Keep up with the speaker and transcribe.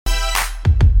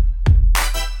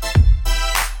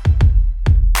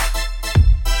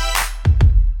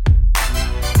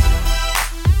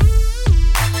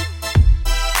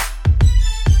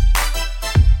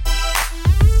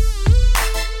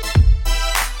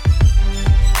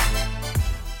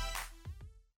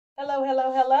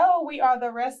hello. We are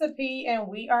The Recipe and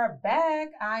we are back.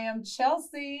 I am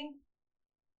Chelsea.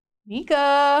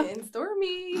 Nika. And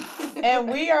Stormy. And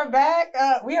we are back.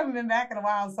 We haven't been back in a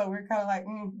while, so we're kind of like,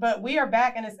 but we are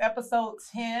back and it's episode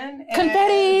 10.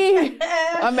 Confetti!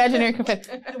 Imaginary confetti.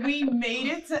 We made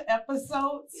it to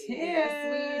episode 10.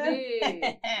 Yes, we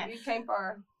did. We came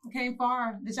far. Came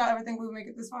far. Did y'all ever think we would make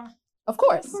it this far? Of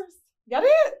course. Of course. Y'all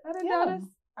did? I didn't notice.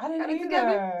 I didn't Got it either.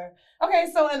 together. Okay,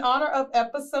 so in honor of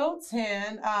episode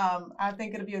 10, I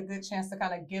think it'll be a good chance to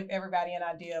kind of give everybody an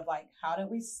idea of like, how did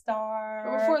we start?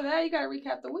 But before that, you got to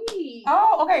recap the week.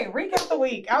 Oh, okay. Recap the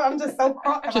week. I'm just so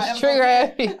crunk about Just trigger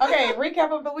happy. Okay,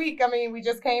 recap of the week. I mean, we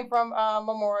just came from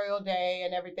Memorial Day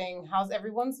and everything. How's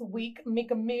everyone's week?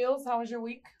 Mika Mills, how was your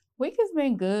week? Week has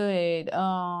been good.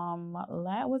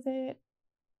 Was it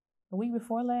the week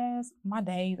before last? My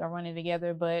days are running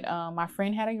together, but my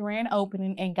friend had a grand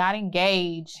opening and got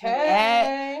engaged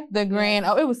at the grand.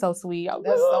 Oh, it was so sweet.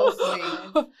 That's so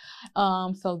sweet.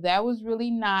 So that was really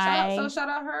nice. Shout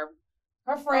out her.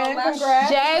 Her friend, Lash-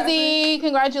 congrats. Jazzy,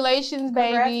 congratulations,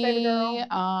 baby. Congrats, baby girl.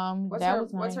 Was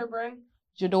What's nice. her brand?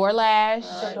 Jador Lash.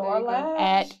 Jador Lash.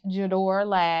 At Jador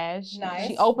Lash. Nice.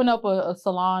 She opened up a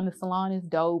salon. The salon is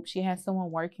dope. She has someone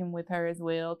working with her as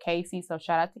well, Casey. So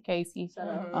shout out to Casey Shout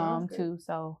out. too.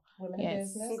 So Women in Yes.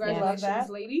 business. Congratulations, Love that.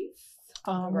 ladies.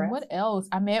 Congrats. what else?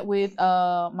 I met with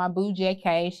my boo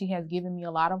JK. She has given me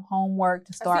a lot of homework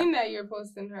to I start. seen that you're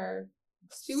posting her.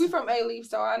 We from A-Leaf,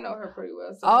 so I know her pretty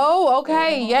well. So. Oh,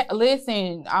 okay. Yeah. Yeah,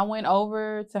 listen, I went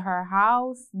over to her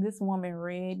house. This woman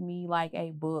read me like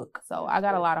a book. So I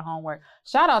got a lot of homework.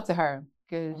 Shout out to her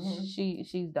because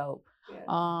she's dope.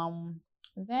 Yeah.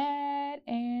 That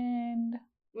and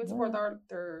Went to Port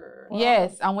Arthur.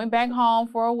 yes, I went back home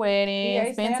for a wedding, PA,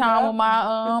 spent stand time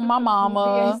up. with my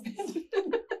mama.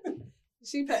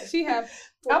 She have.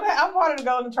 I'm part of the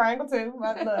Golden Triangle too.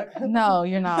 But look. No,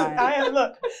 you're not. I am,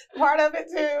 look, part of it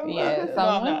too. Yeah, so No,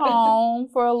 I I'm went not. home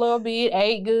for a little bit,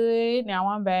 ate good. Now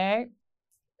I'm back.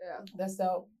 Yeah. That's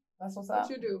dope. That's what's up. What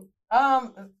you do?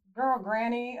 Girl,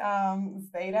 Granny,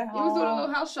 stayed at You home. was doing a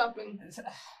little house shopping.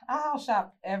 I house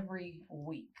shop every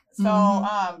week. So,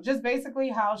 Mhm. just basically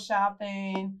house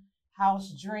shopping,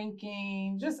 house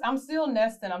drinking. Just, I'm still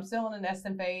nesting. I'm still in the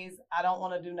nesting phase. I don't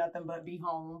want to do nothing but be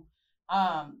home.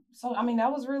 So, I mean,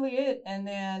 that was really it. And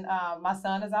then, my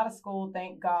son is out of school,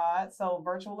 thank God. So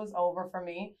virtual is over for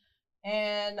me.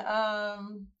 And, I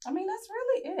mean, that's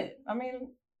really it. I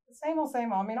mean, same old,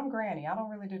 same old. I mean, I'm Granny. I don't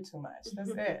really do too much.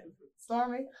 That's it.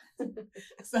 Stormy.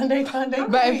 Sunday, Sunday,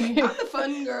 Baby. queen. I'm the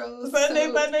fun girl. Sunday,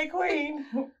 so- Monday, queen.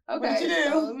 Okay, What'd you do?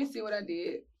 so let me see what I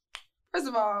did. First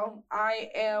of all, I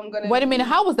am gonna. Wait a minute,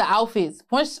 how was the outfits?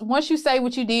 Once you say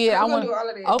what you did, I I'm want gonna do all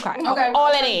of it. Okay. Okay.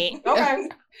 All of it. Okay.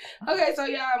 Okay, so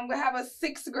yeah, I'm gonna have a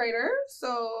sixth grader. So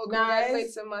Nice.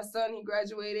 congratulations to my son. He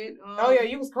graduated. Oh yeah,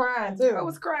 you was crying too. I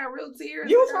was crying real tears.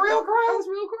 You was for real I crying? was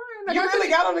real crying. Like, You I really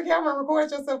couldn't- got on the camera and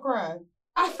recorded yourself crying.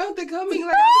 I felt it coming.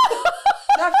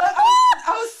 Like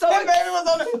I was so. That baby was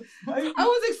on the. I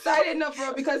was excited enough for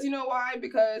him because you know why?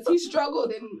 Because he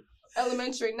struggled in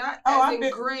elementary, not Oh, as I in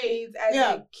bet- grades, as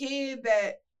yeah. a kid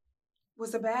that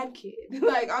was a bad kid.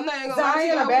 Like I'm not even gonna lie to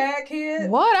you. Zion, a bad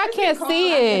kid. What? I can't see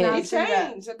He cannot it. see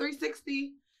that. changed a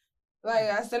 360.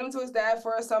 Like I sent him to his dad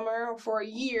for a summer for a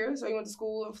year, so he went to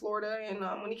school in Florida, and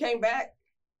when he came back,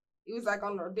 he was like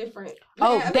on a different.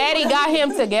 Oh, path. daddy got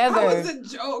him I together. was a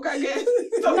joke, I guess.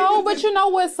 So No, but you know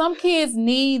what? Some kids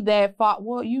need that.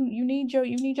 Well, you need your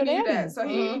he needed daddy. that. So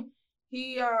Mhm.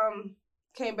 he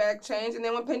came back, changed, and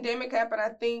then when pandemic happened, I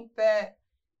think that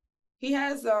he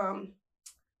has I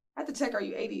have to check, are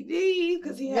you ADD?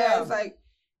 Because he Yeah. has like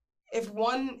if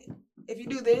you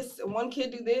do this and one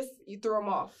kid do this, you throw him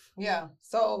off. Yeah.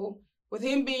 So with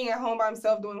him being at home by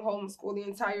himself doing homeschool the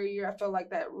entire year, I felt like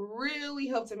that really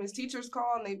helped him. His teachers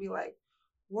call and they'd be like,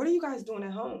 "What are you guys doing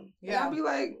at home?" Yeah. And I'd be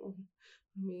like,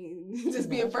 I mean, just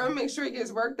being firm, make sure he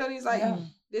gets work done. He's like, Yeah.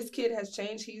 this kid has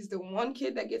changed. He's the one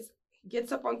kid that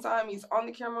gets up on time. He's on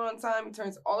the camera on time. He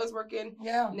turns all his work in.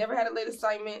 Yeah. Never had a late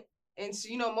assignment. And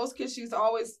she, most kids, she's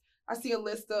always, I see a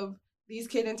list of these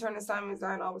kids didn't turn assignments.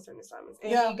 I didn't always turn assignments.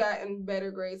 And Yeah. he got in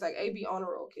better grades, like AB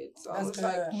honor roll kid. So I That's was good.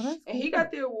 like, and he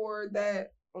got the award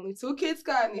that only 2 kids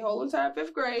got in the whole entire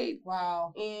 5th grade.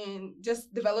 Wow. And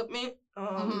just development,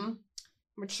 Mhm.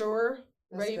 mature,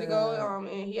 That's ready to good. go.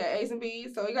 And he had A's and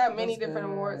B's. So he got many That's different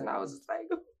good. awards. And I was just like,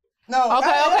 No.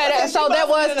 Okay. So that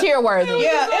was tear worthy.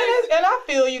 Yeah, and I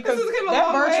feel you because This has came a that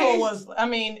long virtual way. was. I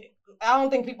mean, I don't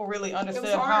think people really understood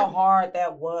hard. how hard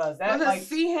that was. That but to like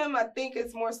see him, I think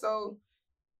it's more so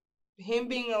him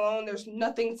being alone, there's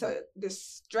nothing to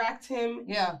distract him.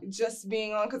 Yeah. Just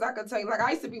being on, because I could tell you, like,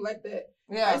 I used to be like that.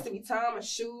 I Yeah. used to be tying my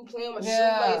shoe, playing with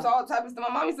Yeah. shoelace, all type of stuff.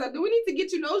 My mommy said, "Do we need to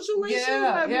get you no shoelace shoes?" And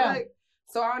I'd be Yeah. like,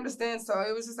 so I understand. So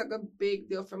it was just like a big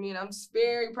deal for me, and I'm just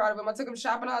very proud of him. I took him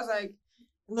shopping. I was like,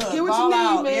 Look, "Get what you ball need,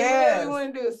 out. man. Yes. Whatever you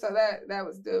want to do." So that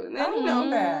was good. And then I you love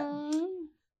know, that.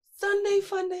 Sunday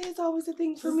fun day is always a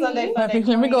thing for me. Sunday Let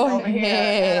Funday me go queen over here.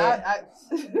 ahead.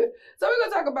 So we're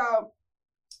gonna talk about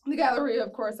the Galleria,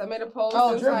 of course. I made a post. Oh,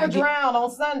 It was drip or like, drown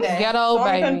on Sunday. Ghetto, Stormy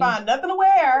baby. couldn't find nothing to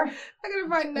wear. I couldn't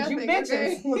find 'Cause nothing. you bitches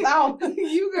okay? was out.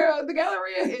 You girl, the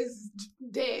Galleria is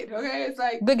dead. Okay, it's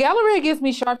like The Galleria gives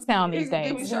me Sharpstown these it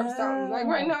give me days. sharp sound. Like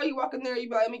Yeah. right now, you walk in there, you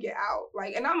be like, "Let me get out."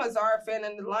 Like, and I'm a Zara fan,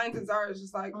 and the lines at Zara is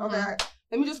just like, Mhm. okay,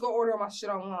 let me just go order my shit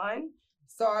online.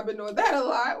 So I've been doing that a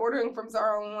lot, ordering from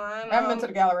Zara online. I haven't been to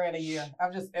the gallery in a year.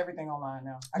 I've just everything online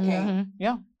now. I can't. Mhm.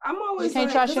 Yeah. I'm always You can't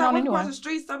running, try 'cause shit I on work anywhere. across the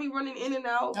street, so I be running in and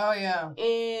out. Oh yeah.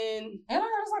 And And I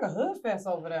heard it's like a hood fest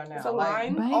over there now. It's a Like,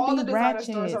 line. Baby, All the designer Ratchet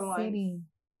stores are lines. City.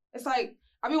 it's like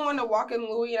I've been wanting to walk in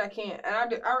Louis and I can't,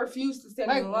 and I refuse to stand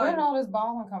like in where line. did all this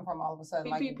balling come from all of a sudden?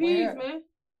 Like PPPs, where? man.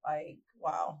 Like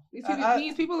wow. These I-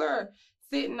 PPPs, people are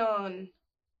sitting on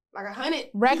like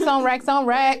 100 Racks on racks on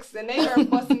racks. and they are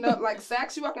busting up like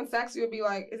Saks. You walk in Saks, you'll be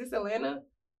like, "Is this Atlanta?"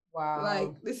 Wow. Like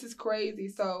this is crazy.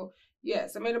 So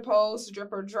yes, I made a post,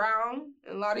 drip or drown,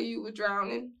 and a lot of you were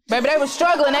drowning. Baby, they were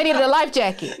struggling. They needed a life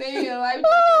jacket. They need a life jacket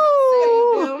to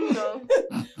save them, you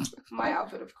know. My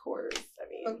outfit, of course. I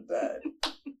mean, I'm done.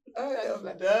 I'm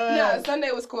done. yeah,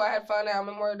 Sunday was cool. I had fun.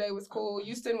 Memorial Day was cool.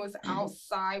 Houston was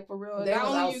outside for real. They Not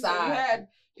was only Houston, outside. you had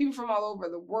people from all over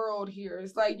the world here.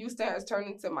 It's like Houston has turned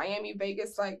into Miami,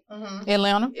 Vegas, like Mm-hmm.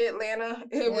 Atlanta. Atlanta.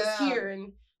 It was Yeah. here,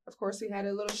 and of course we had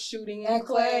a little shooting in And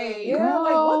Clay. Yeah,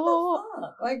 like Girl. what the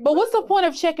fuck? Like, But what's the point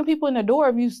of checking people in the door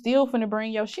if you still finna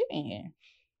bring your shit in here?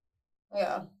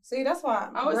 Yeah. See, that's why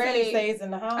I would Granny say- stays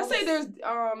in the house. I say there's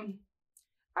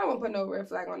I won't put no red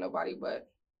flag on nobody, but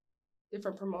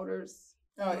different promoters.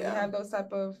 Oh You yeah. have those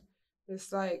type of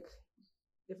it's like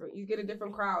different. You get a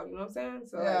different crowd. You know what I'm saying?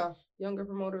 So Yeah. like, younger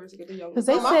promoters get the younger. Because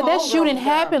they Oh, my said that homegirl shooting was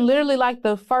there. happened literally like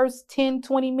the first 10,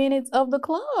 20 minutes of the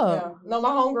club. Yeah. No, my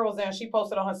homegirl was there and she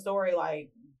posted on her story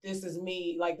like, this is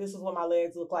me, like this is what my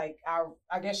legs look like.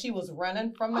 I guess she was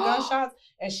running from the gunshots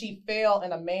and she fell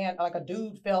and a man, like a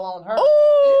dude fell on her.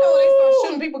 You know, they start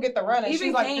shooting, people get the run and Even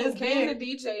she's like Kane, this Kane the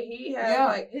big. DJ, he had Yeah.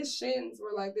 like his shins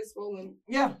were like this swollen.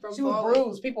 Yeah, from she was falling.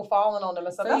 bruised, people falling on them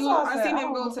and stuff. So That's why I I said, seen him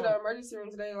oh, go to the emergency room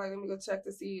today. Like, let me go check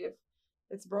to see if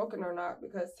it's broken or not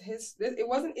because it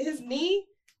wasn't his knee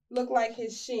looked like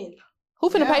his shin.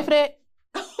 Who finna Yeah. pay for that?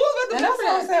 Who's about to And pay that's for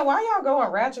what I'm that? saying. Why y'all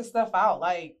going ratchet stuff out?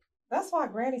 Like, that's why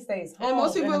Granny stays home. And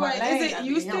most people are in my like, lane is it after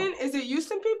Houston? young. Is it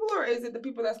Houston people or is it the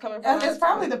people that's coming from? And out it's of town?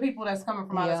 probably the people that's coming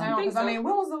from out of Yeah. town. I think Because I so. mean,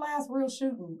 when was the last real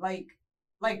shooting? Like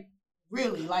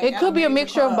really? Like It at could be a major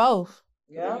mixture of club? both.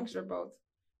 Yeah, Yeah. mixture of both.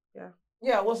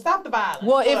 Yeah. Well, stop the violence.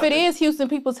 Well, if Look. it is Houston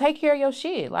people, take care of your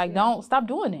shit. Like, Yeah. don't stop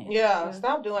doing it. Yeah, Yeah.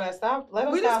 stop doing that. Stop. Let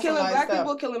us We just stop killing somebody's black stuff.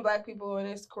 people, killing black people, and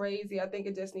it's crazy. I think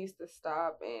it just needs to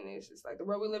stop. And it's just like the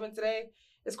world we live in today.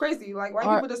 It's crazy. Like white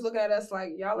Or- people just looking at us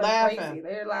like y'all are Laughing. crazy.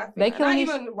 They're laughing. They And killing not these-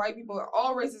 even white people.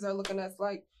 All races are looking at us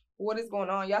like, what is going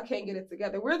on? Y'all can't get it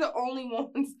together. We're the only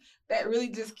ones that really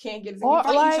just can't get it together. Or, We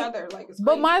fight like- each other. Like it's crazy.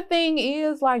 But my thing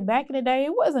is, like, back in the day,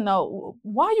 it wasn't no,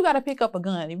 why you gotta pick up a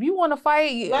gun? If you want to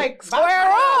fight, Like,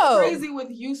 square It's up. crazy with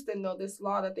Houston though. This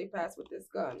law that they passed with this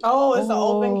gun. Oh, it's an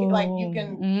open, like you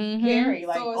can Mhm. carry,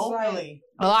 like So it's like- openly.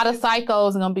 A lot of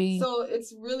psychos gonna be. So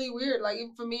it's really weird. Like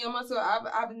for me,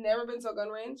 I've never been to a gun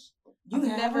range. You I've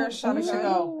never haven't? shot a You should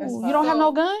gun. go. It's Ooh, fun. you don't have no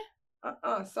So- gun?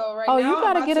 So right Oh, now, you I'm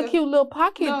gotta about get a to- cute little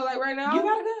pocket. No, like right now. You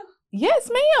got a gun? Yes,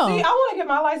 See, ma'am. I want to get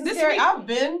my license This carry. week- I've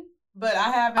been, but I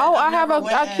haven't. Oh, I've I have never a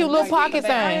went cute and, little like, pocket taken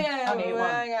thing. back. I need I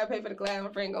one. ain't gotta pay for the class.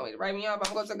 My friend gonna write me up.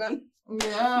 I'm gonna go to a gun.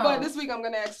 Yeah. But this week I'm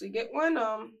gonna actually get one.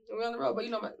 We're on the road, but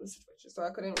you know my situation, so I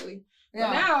couldn't really. yeah.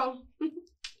 But now,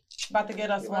 About to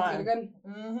get us you about to one. get a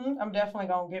gun. I'm definitely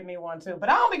gonna get me one too. But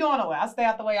I don't be going nowhere. I stay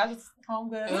out the way. I just home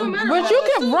good. It don't matter. But you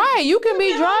can you can be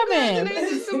Yeah, driving. okay,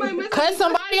 then somebody message Cut me.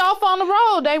 somebody off on the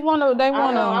road. They wanna I know,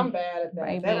 I'm wanna bad at that.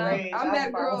 Baby. That rage, I'm I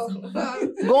that girl.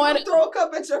 follow- Going- Throw a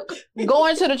cup at your. go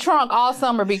into the trunk all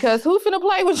summer because who finna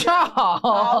play with y'all?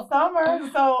 all summer.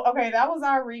 So okay, that was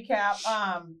our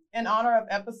recap. In honor of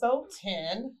episode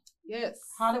 10. Yes.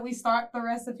 How did we start the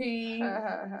recipe?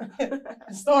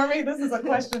 Stormy, this is a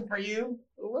question for you.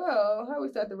 Well, how we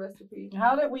start the recipe?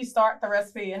 How did we start the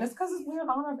recipe? And it's because we're in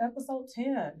honor of episode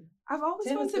 10. I've always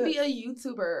Ten wanted is to be a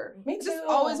YouTuber. Me Just too.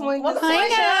 always wanted Welcome to to Hi, my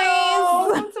guys.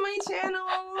 channel. Welcome to my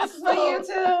channels. For you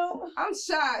too. I'm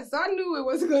shy, so I knew it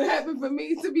wasn't gonna happen for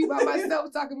me to be by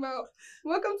myself talking about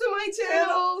welcome to my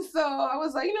channel. So I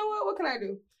was like, you know what can I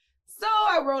do? So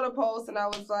I wrote a post and I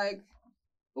was like,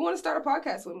 we want to start a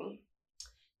podcast with me.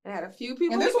 And I had a few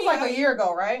people. And this was like a year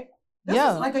ago, right? This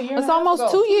Yeah. was like a year. It's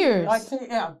almost 2 years.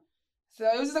 Yeah. So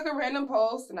it was just like a random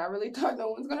post, and I really thought no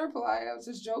one's gonna reply. I was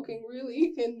just joking,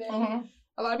 really. And then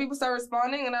a lot of people started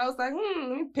responding, and I was like, let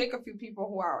me pick a few people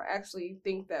who I actually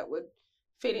think that would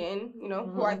fit in,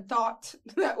 who I thought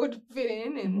that would fit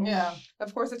in. And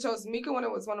of course I chose Mika when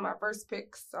it was one of my first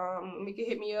picks. Mika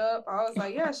hit me up. I was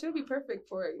like, yeah, she'll be perfect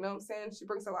for it. You know what I'm saying? She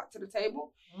brings a lot to the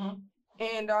table.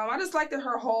 And I just liked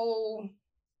her whole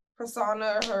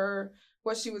persona,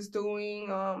 what she was doing,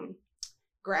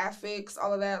 graphics,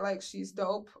 all of that. Like, she's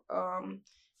dope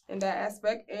in that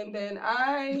aspect. And then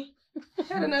I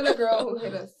had another girl who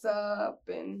hit us up,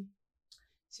 and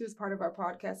she was part of our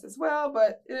podcast as well,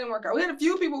 but it didn't work out. We had a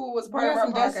few people who was part of our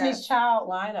podcast. Destiny's Child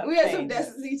lineup. We had some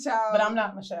Destiny's Child. But I'm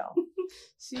not Michelle.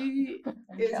 She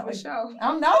is Kelly. Michelle.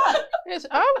 I'm not.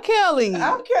 I'm Kelly.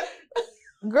 I'm Kelly.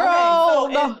 Girl.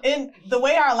 Okay, so in the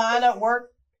way our lineup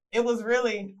worked, it was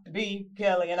really to be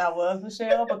Kelly, and I was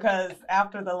Michelle, because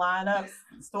after the lineup,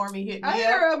 Stormy hit me I up. hit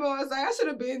her up and I was like, I should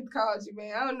have been called you,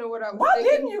 man. I don't know what I was Why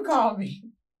thinking. didn't you call me?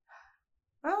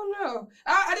 I don't know.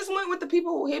 I just went with the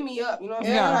people who hit me up. You know what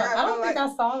I'm Yeah, saying? Like, I don't think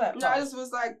I saw that. No, I just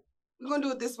was like, we're going to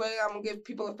do it this way. I'm going to give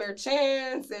people a fair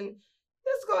chance and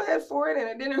just go ahead for it. And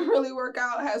it didn't really work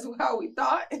out as how we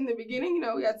thought in the beginning.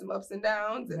 We had some ups and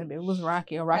downs. And It was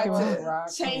rocky. had Rocky. to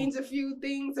change a few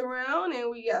things around. And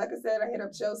like I said, I hit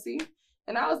up Chelsea.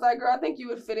 And I was like, girl, I think you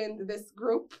would fit into this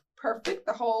group. Perfect.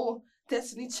 The whole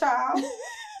Destiny Child.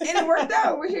 And it worked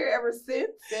out. We're here ever since.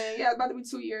 And it's about to be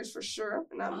 2 years for sure.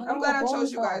 And I'm glad I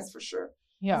chose you guys for sure.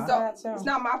 Yeah. So it's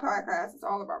not my podcast, it's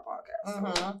all of our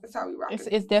podcasts. So that's how we rock it.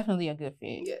 It's definitely a good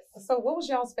fit. Yes. So what was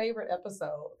y'all's favorite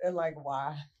episode and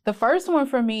why? The first one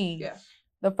for me. Yeah.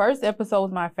 The first episode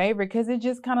was my favorite because it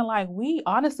just kind of we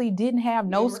honestly didn't have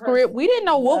no Didn't script. rehearse. We didn't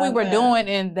know what we were Nothing. doing,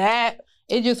 and that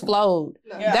it just flowed.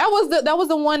 No. Yeah. That was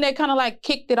the one that kind of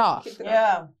kicked it off. Kicked it off.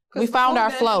 Yeah. We found before our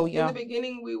then, flow, In yeah. the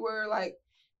beginning, we were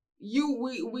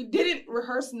we didn't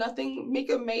rehearse nothing.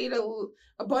 Mika made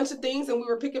a bunch of things, and we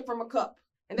were picking from a cup.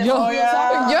 And that's what we were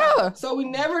talking about. Yeah. So we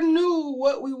never knew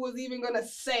what we was even gonna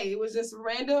say. It was just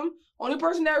random. Only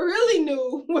person that really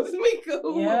knew was Mika.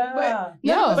 Yeah.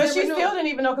 Yeah. But she still didn't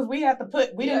even know, because we had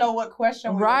to we didn't know what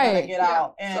question we were going to get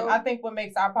out. And So- I think what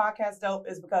makes our podcast dope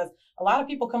is because a lot of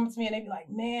people come to me and they be like,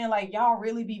 man, y'all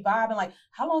really be vibing.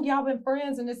 How long y'all been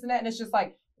friends and this and that? And it's just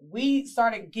we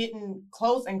started getting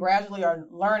close and gradually are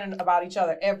learning about each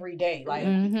other every day.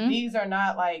 These are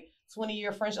not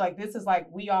 20-year friendship. This is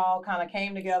we all kind of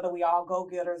came together. We all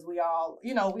go-getters. We all, we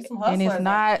some hustlers. And it's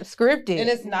not scripted. And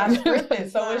it's not scripted.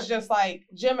 So it's just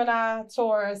Gemini,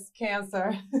 Taurus,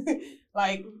 Cancer.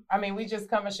 We just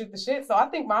come and shoot the shit. So I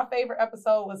think my favorite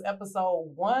episode was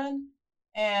episode 1.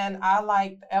 And I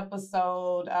liked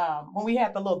episode when we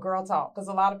had the little girl talk, because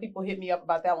a lot of people hit me up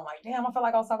about that one. Damn, I felt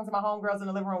like I was talking to my homegirls in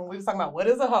the living room. We was talking about what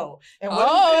is a hoe. And what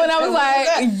is this, and I was and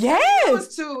what is that? yes. It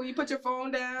was 2. You put your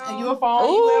phone down. And you a phone.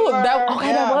 Ooh, deliver.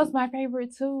 that was my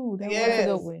favorite too. That was a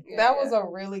good one. That was a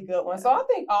really good one. So I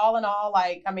think all in all,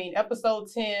 episode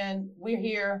 10, we're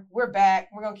here, we're back.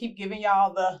 We're gonna keep giving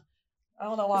y'all I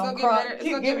don't know why I'm crying. It's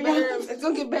gonna get better. It's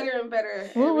gonna get better and better.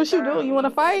 What was you doing? You want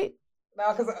to fight?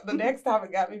 No, because the next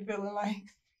topic got me feeling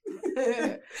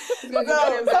So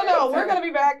we're gonna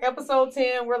be back. Episode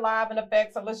 10. We're live in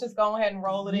effect. So let's just go ahead and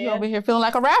roll it in. You over here feeling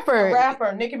like a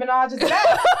rapper. Nicki Minaj is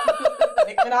back.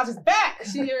 Nicki Minaj is back.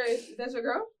 Is that your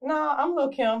girl? No, I'm Lil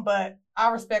Kim, but I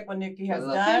respect what Nicki has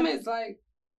Lil done. Kim is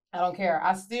I don't care.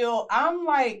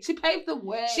 She paved the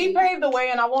way. She paved the way,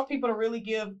 and I want people to really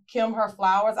give Kim her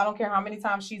flowers. I don't care how many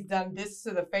times she's done this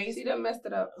to the face. She done messed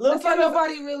it up. Lil That's Kim why is-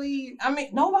 nobody really.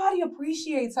 Nobody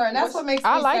appreciates her, and that's what makes me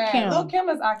I like sad. Kim. Lil Kim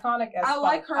is iconic as I fuck.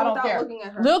 like her I don't without care. looking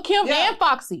at her. Lil Kim Yeah. and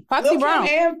Foxy Lil Brown.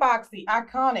 Kim and Foxy,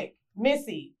 iconic.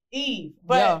 Missy, Eve.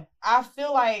 But Yeah. I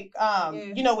feel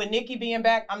with Nicki being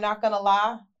back, I'm not gonna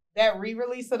lie. That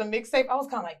re-release of the mixtape, I was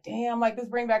kind of damn, this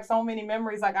bring back so many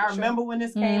memories. I remember when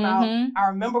this came out. I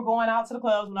remember going out to the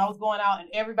clubs when I was going out and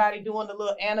everybody doing the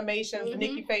little animations, the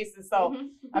Nicki faces. So,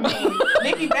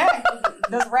 Nicki back.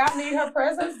 Does rap need her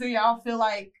presence? Do y'all feel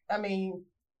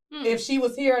if she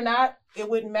was here or not, it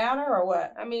wouldn't matter, or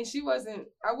what? She wasn't.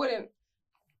 I wouldn't.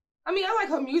 I like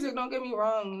her music. Don't get me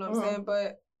wrong. You know what I'm saying?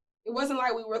 But it wasn't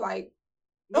like we were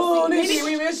Oh, missing-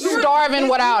 we missed you. Starving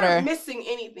without we her. weren't missing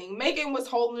anything. Megan was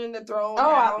holding the throne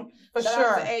Oh, down. for Shout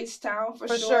sure. out to H-Town for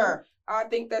For sure. I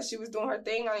think that she was doing her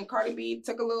thing. I mean, Cardi B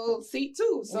took a little seat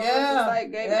too. So it's Yeah, just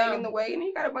like gave yeah. Megan the way. And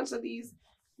you got a bunch of these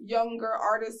younger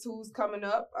artists who's coming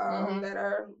up that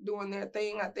are doing their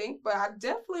thing, I think. But I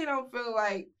definitely don't feel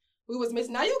like we was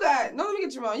missing. Now you got, no, let me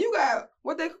get you wrong. You got,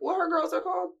 what her girls are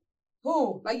called?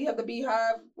 Who? Like you have the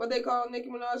Beehive, what they call Nicki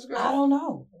Minaj girls? I don't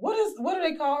know. What do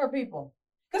they call her people?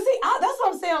 Because see, that's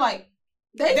what I'm saying. Like,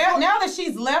 Now now that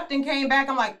she's left and came back,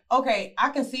 I'm like, okay, I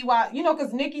can see why. You know,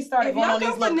 because Nicki started If going y'all on these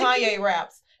come for little Nicki- Kanye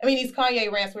raps. I mean, these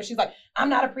Kanye rants where she's like, I'm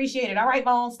not appreciated. I write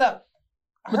my own stuff.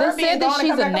 But Her they being said gone that and she's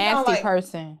come a back, I'm kinda nasty like,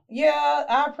 person. yeah,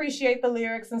 I appreciate the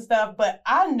lyrics and stuff, but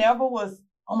I never was,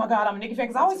 oh my God, I'm a Nicki fan.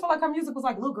 Because I always felt like her music was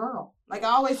like little girl. Like, I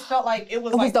always felt like it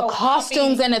was It was like the so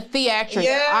costumes poppy. and the theatrics.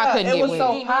 Yeah, I couldn't it get was with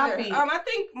so it. Me neither. poppy. I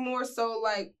think more so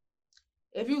like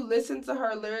if you listen to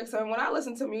her lyrics, and when I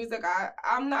listen to music,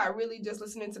 I'm not really just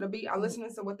listening to the beat. I'm listening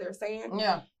to what they're saying.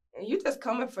 Yeah. And you just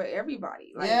coming for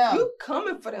everybody. Like Yeah. you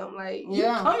coming for them. Like you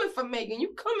Yeah. coming for Megan.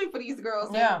 You coming for these girls.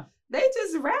 And Yeah. they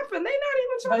just rapping. They not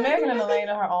even But trying to Megan do in the nothing. lane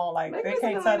of her own. Like, Megan they is in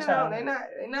can't the lane touch of her her. own.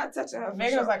 They're not touching her. For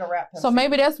Megan sure. was like a rap. So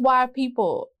maybe that's why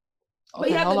people. But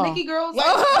you have hold the on. Nicki girls. Like,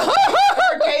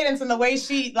 her cadence and the way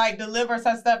she like delivers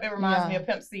her stuff, it reminds Yeah. me of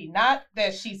Pimp C. Not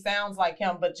that she sounds like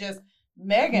him, but just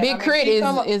Megan. Big I mean, Crit she is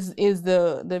come up-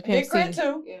 the Pimp Big Crit C.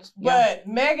 too. Yeah. But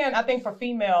Megan, I think for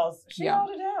females, she Yeah.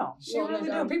 hold it down. She Hold it really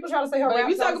down. do. People try to say her But rap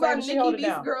if you talk about she Nicki, hold it these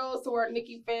down. girls who are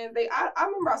Nicki fans, I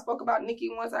remember I spoke about Nicki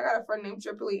once. I got a friend named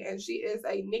Tripoli, and she is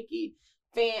a Nicki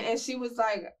fan, and she was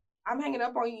like, "I'm hanging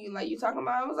up on you, like you talking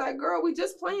about." I was like, "Girl, we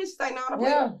just playing." She's like, "No, I'm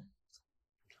Yeah. playing."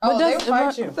 But Oh, they does-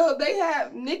 fight you. So they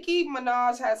have Nicki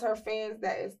Minaj has her fans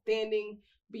that is standing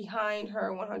behind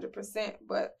her 100%,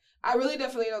 but I really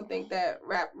definitely don't think that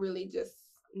rap really just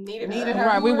needed her.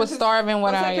 Right, we You were just starving go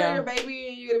without take care of you. your baby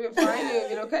and you would have been fine and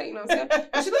been okay, you know what I'm saying?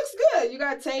 But she looks good. You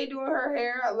got Tay doing her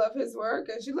hair. I love his work,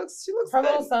 and she looks Her good.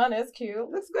 little son is cute.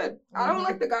 Looks good. I don't Mhm.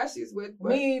 like the guy she's with, but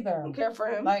Me I either. don't care for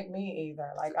him. Like me either.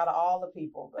 Like out of all the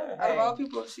people. But Out of all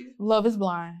people, she Love is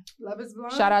blind. love is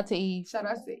blind. Shout out to Eve. Shout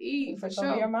out to Eve for It's gonna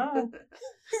be sure. your mom.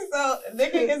 So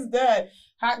Nicki is done.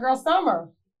 Hot Girl Summer.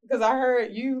 Because I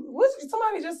heard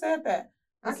somebody just said that.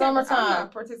 I The can't- I'm summertime.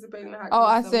 not participating in hot Oh, girl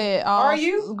I summer. said. Are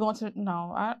you? going to?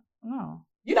 No.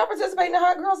 You not participating in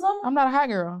Hot Girl Summer? I'm not a hot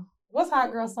girl. What's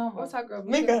Hot Girl Summer? What's hot girl?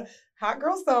 Mika, Hot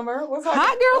Girl Summer. What's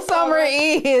Hot girl summer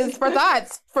is for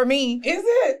thoughts for me. Is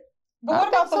it? But I what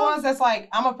think about the so. ones that's like,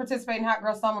 I'm gonna participate in Hot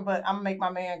Girl Summer, but I'm gonna make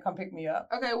my man come pick me up?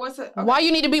 Okay, what's it? Okay. Why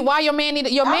you need to be? Why your man need?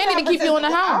 Your I'm man not need to keep you in the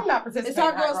I'm house. not participating Is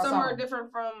Hot in Girl Summer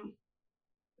different from,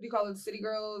 what do you call it, City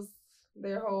Girls?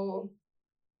 Their whole...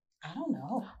 I don't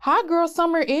know. Hot girl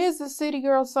summer is the city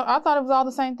girl. So I thought it was all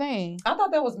the same thing. I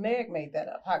thought that was Meg made that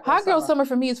up. Hot girl summer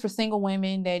for me is for single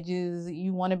women that just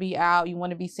you want to be out, you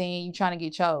want to be seen, you trying to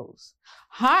get chose.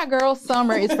 Hot girl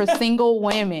summer is for single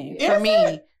women for Is me.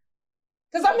 it?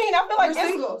 Because I mean, I feel like You're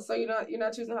it's single, so you're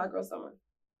not choosing Hot Girl Summer.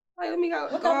 Like, let me go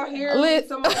Look out up- here. Lit. meet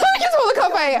somebody. Just want to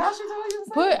come back. How she told you to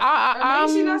say But that? Or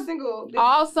maybe she's not I'm single.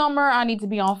 all summer. I need to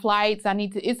be on flights.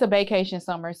 It's a vacation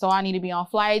summer, so I need to be on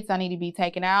flights. I need to be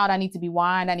taken out. I need to be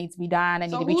wined. I need to be dined. I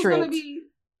need So to be who's gonna tripped. be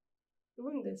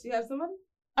doing this? You have somebody?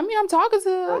 I mean, I'm talking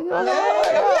to.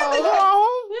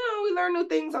 We learn new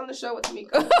things on the show with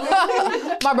Mika.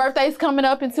 My birthday's coming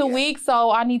up in 2 weeks,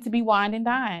 so I need to be wined and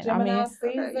dined. I Gemini mean,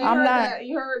 season. You I'm heard not- that.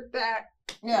 You heard that.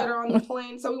 Yeah. They're on the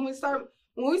plane. So when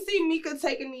we see Mika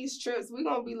taking these trips, we're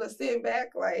gonna be sitting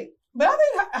back like. But I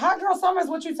think Hot Girl Summer is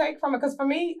what you take from it. Because for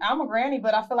me, I'm a granny,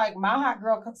 but I feel like my Hot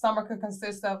Girl Summer could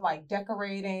consist of like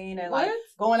decorating and like What?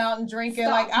 going out and drinking.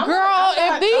 Stop. Like, I'm girl, not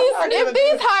if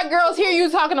these hot girls hear you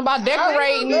talking about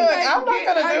decorating, Look, I'm not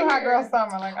Get gonna outta do Hot here. Girl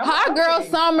Summer. Like, I'm hot girl okay.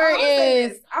 summer I'm gonna say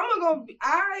is. this. I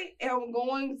am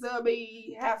going to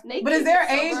be half naked. But is there an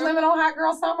this age summer. limit on Hot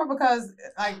Girl Summer? Because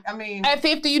like, I mean, At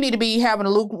 50, you need to be having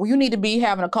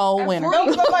a cold At winter. 40,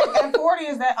 no, but like at 40,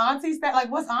 is that auntie status?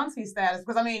 Like, what's auntie status?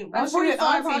 Because I mean, At once you get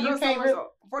 45, auntie, you can't.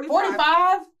 45.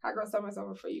 45? Hot Girl Summer's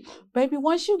over for you. Baby,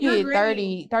 once you You're get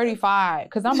granny. 30, 35,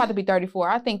 because I'm about to be 34,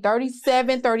 I think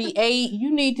 37, 38,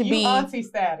 you need to You be. auntie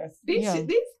status. These Yeah. and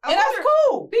And that's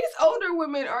cool. These older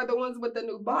women are the ones with the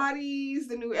new bodies,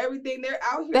 the new everything. They're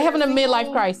out here. They're having a single.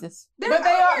 midlife crisis. They're But they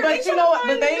out are- here. but They you trying know to what,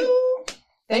 find but a new-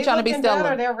 They trying to be looking better,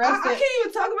 stellar. They're I rested. can't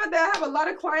even talk about that. I have a lot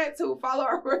of clients who follow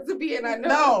our recipe, and I know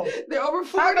No. they're over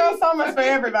 40. Hot Girl Summer's for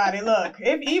everybody. Look,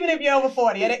 even if you're over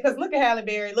 40, because look at Halle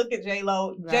Berry, look at J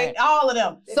Lo, Right. all of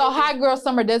them. So hot girl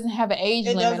summer doesn't have an age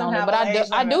It limit doesn't on it, have but an age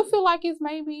I do limit. feel like it's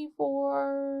maybe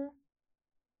for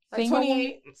Like single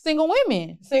 28. single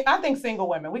women. I think single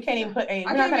women. We can't even put age.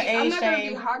 I'm We're not not gonna age gonna be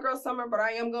shame. hot girl summer, but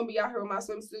I am gonna be out here with my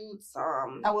swimsuits.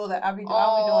 I'll be doing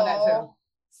that too.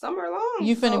 Summer long.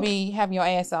 You finna So, be having your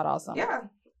ass out all summer. Yeah.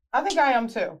 I think I am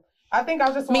too. I think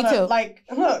I just Me want to too. like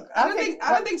look. I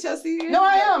don't think Chelsea is. No,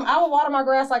 I am. I will water my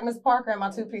grass like Miss Parker in my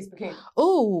 2-piece bikini.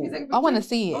 Ooh, I want to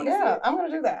see it. Yeah, I'm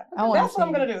gonna do that. That's what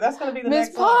I'm gonna do. That's gonna be the Miss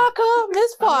next one.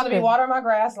 Miss I'm gonna be Parker. watering my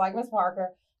grass like Miss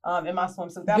Parker. In my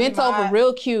swimsuit. That'll Bent be my over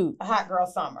real cute. hot girl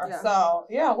summer. Yeah. So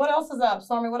yeah, what else is up,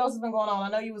 Stormy? What else has been going on? I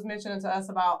know you was mentioning to us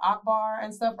about Akbar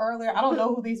and stuff earlier. I don't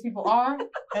know who these people are.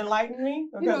 Enlighten me.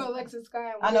 You know Alexis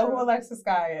Sky. I know who Alexis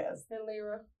Sky is. And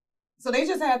Lyra. So they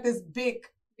just had this big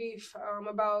beef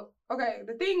about. Okay,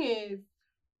 the thing is,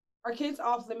 are kids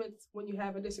off limits when you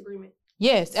have a disagreement?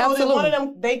 Yes, so absolutely. Then one of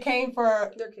them, they came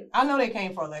for their kids. I know they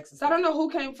came for Alexis. So I don't know who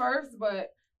came first,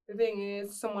 but the thing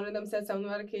is, one of them said something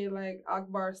about a kid, like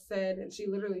Akbar said, and she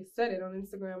literally said it on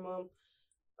Instagram.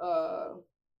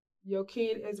 Your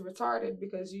kid is retarded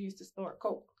because you used to snort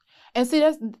coke. And see,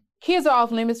 kids are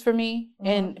off limits for me,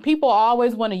 and people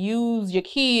always want to use your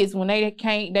kids when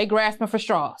they grasping for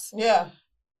straws. Yeah.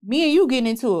 Me and you getting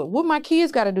into it. What my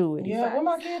kids got to do with it? Yeah, what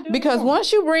my kids do? Because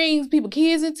once you bring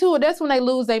kids into it, that's when they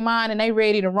lose their mind and they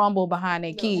ready to rumble behind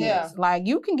their kids. Yeah. Like,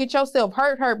 you can get yourself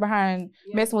hurt behind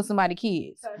messing with somebody's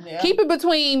kids. Yeah. Keep it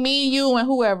between me, you, and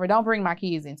whoever. Don't bring my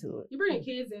kids into it. You bring your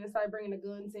kids in, it's like bringing the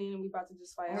guns in, and we about to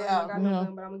just fight. Yeah. I got no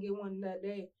gun, but I'm gonna get one that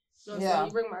day. You know what I'm saying?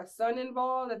 You bring my son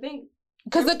involved, I think.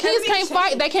 Because the kids can't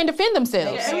fight, they can't defend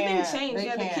themselves. Yeah, everything changed.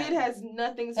 Yeah, the kid has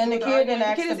nothing to do and the kid didn't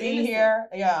ask to be here.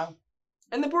 Yeah.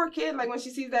 And the poor kid, like when she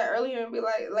sees that earlier and be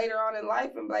like later on in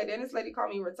life and be like, then this lady called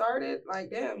me retarded. Like,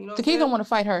 damn, you know. The kid gonna want to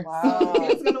fight her. Wow. The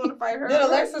kid's gonna want to fight her. Did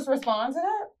Alexis respond to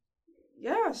that?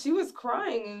 Yeah, she was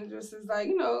crying and just is like,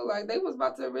 you know, like they was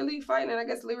about to really fight. And I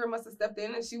guess Lyra must have stepped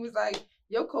in and she was like,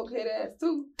 yo, cokehead ass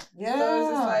too. Yeah. So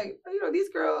it's just like, you know, these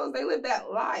girls, they live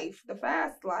that life, the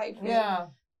fast life. Yeah.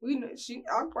 We know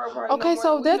okay,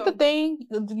 so that's the thing.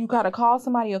 You gotta call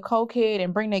somebody a cokehead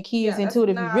and bring their kids into it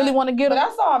if you really want to get them.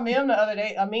 But I saw a meme the other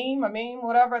day, a meme,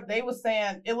 whatever. They was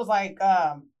saying it was like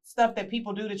stuff that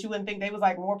people do that you wouldn't think. They was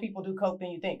like more people do coke than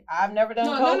you think. I've never done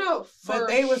coke. No. But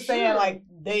they were saying like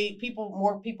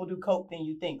more people do coke than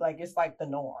you think. Like it's like the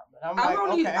norm. And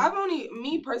I've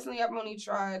only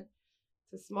tried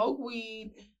to smoke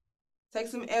weed, take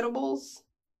some edibles,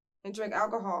 and drink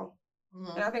alcohol.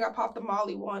 Mm-hmm. And I think I popped the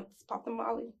Molly once. Popped the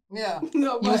Molly. Yeah.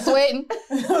 No, but... You were sweating?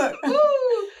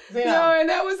 No, and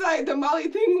that was like, the Molly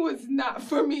thing was not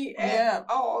for me at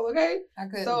all, okay? I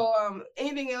couldn't. So,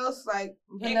 anything else, like,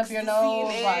 hitting up your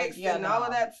nose, and all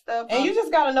of that stuff. And you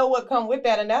just got to know what come with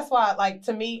that. And that's why, like,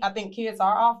 to me, I think kids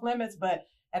are off limits. But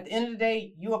at the end of the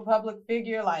day, you a public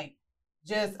figure, like,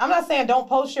 I'm not saying don't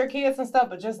post your kids and stuff,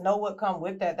 but just know what come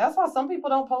with that. That's why some people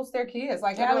don't post their kids.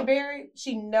 Like Halle Berry,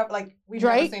 she never, like, we've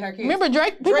never seen her kids. Remember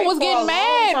Drake? People was getting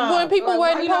mad when people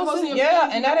weren't posting.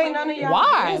 Yeah, and that ain't none of y'all.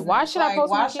 Why? Business. Why should I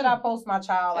post Why should I post my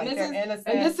child? Like, they're innocent.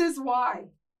 And this is why.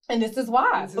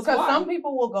 Because some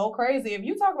people will go crazy. If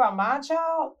you talk about my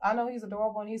child, I know he's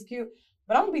adorable and he's cute,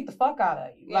 but I'm gonna beat the fuck out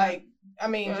of you. Yeah. Like, I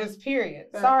mean, just period.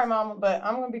 Yeah. Sorry, mama, but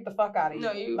I'm gonna beat the fuck out of you.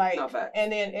 No, you like, no fact.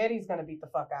 And then Eddie's gonna beat the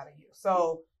fuck out of you.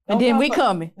 So. And then we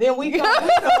coming. Then we coming.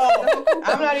 So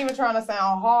I'm not even trying to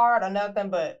sound hard or nothing,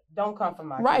 but don't come from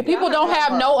my right. kids. People don't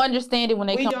have no understanding when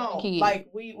they come from kids. Like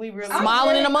we really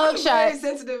smiling in a mugshot. I'm very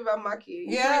sensitive about my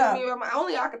kids. Yeah.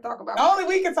 Only I can talk about. Only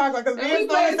we can talk about because me and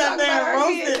Stormy sat there and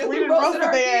roasted. We roasted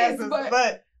their asses,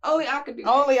 but only I can do.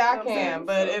 Only I can.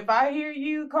 But if I hear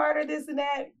you, Carter, this and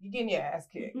that, you're getting your ass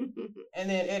kicked, and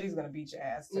then Eddie's gonna beat your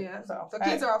ass too. Yeah. So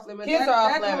kids are off limits. Kids are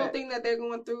off limits. That whole thing that they're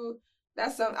going through.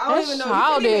 That's something. I don't even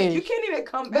know. You can't even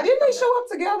come back. But didn't they show up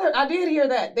together? I did hear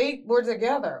that. They were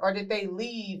together. Or did they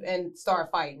leave and start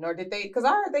fighting? Or did they, because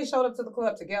I heard they showed up to the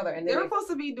club together. And they were supposed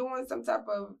to be doing some type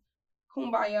of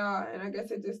kumbaya, and I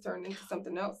guess it just turned into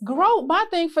something else. My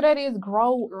thing for that is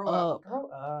grow up. Grow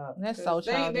up. That's so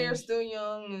childish. They're still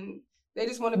young, and they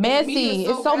just want to be messy.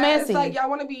 It's so messy. It's like y'all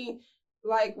want to be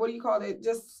like, what do you call it?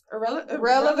 Just relevant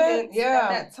at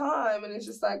that time. And it's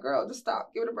just like, girl, just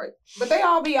stop. Give it a break. But they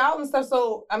all be out and stuff.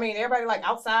 So, I mean, everybody like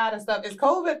outside and stuff. Is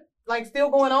COVID like still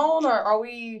going on? Or are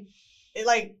we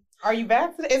like, are you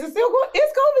vaccinated? Is COVID still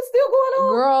going on?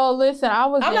 Girl, listen,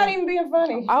 I'm not even being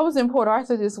funny. I was in Port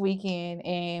Arthur this weekend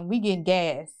and we getting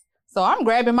gas. So I'm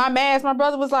grabbing my mask. My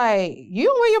brother was like, you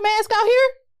don't wear your mask out here?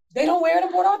 They don't wear it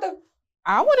in Port Arthur?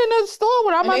 I went in the store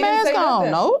without my mask on.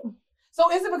 Nope. So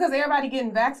is it because everybody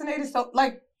getting vaccinated? So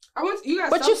like,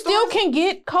 but you still can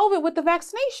get COVID with the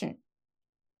vaccination.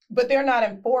 But they're not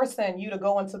enforcing you to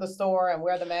go into the store and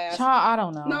wear the mask. Child, I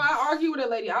don't know. No, I argue with a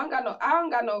lady. I don't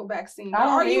got no vaccine. I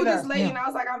argued with this lady and I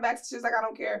was like, I'm vaccinated. She's like, I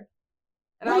don't care.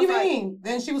 And what do you mean?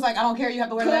 Then she was like, I don't care. You have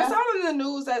to wear the mask. I saw in the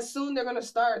news that soon they're gonna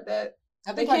start that.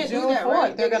 I think like June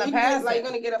 4th, they're gonna pass. Like you're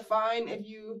gonna get a fine if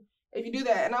you if you do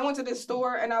that. And I went to this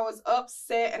store and I was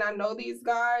upset, and I know these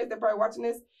guys, they're probably watching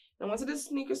this. And I went to this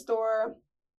sneaker store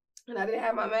and I didn't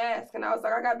have my mask. And I was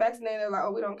like, I got vaccinated. They're like,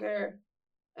 oh, we don't care.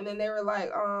 And then they were like,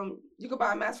 you could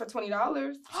buy a mask for $20.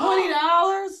 $20?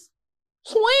 $20.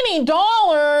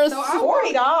 So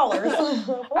I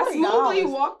 $40. I smoothly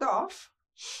walked off.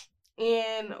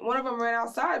 And one of them ran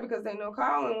outside because they know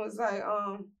Kyle and was like,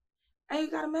 hey,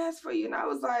 you got a mask for you. And I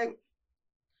was like,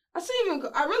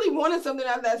 I really wanted something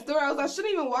out of that store. I was like, I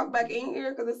shouldn't even walk back in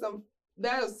here because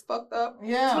that is fucked up.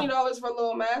 Yeah. $20 for a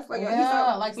little mask. Like,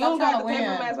 yeah, like we don't got the paper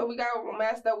mask, but we got a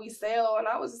mask that we sell. And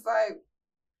I was just like,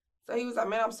 so he was like,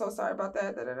 man, I'm so sorry about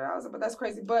that. I was like, but that's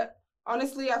crazy. But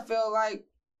honestly, I feel like,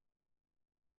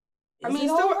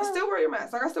 still wear your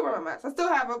mask. Like, I still wear my mask. I still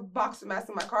have a box of masks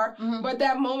in my car. Mm-hmm. But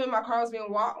that moment, my car was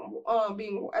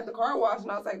being at the car wash,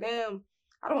 and I was like, damn,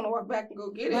 I don't want to walk back and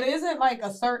go get it. But isn't like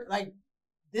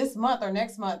this month or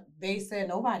next month, they said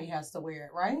nobody has to wear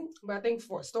it, right? But I think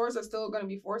stores are still going to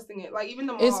be forcing it. Like, even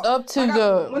the mall. It's up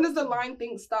to when does the line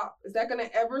thing stop? Is that going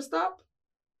to ever stop?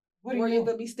 What do you mean? mean?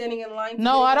 You'll be standing in line?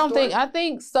 No, I don't think. I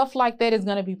think stuff like that is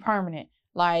going to be permanent.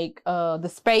 Like the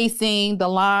spacing, the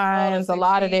lines, a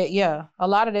lot of that. Yeah, a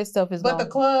lot of that stuff is. But the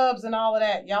clubs and all of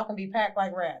that, y'all can be packed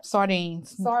like rats.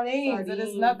 Sardines. It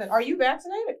is nothing. Are you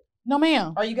vaccinated? No,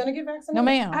 ma'am. Are you going to get vaccinated? No,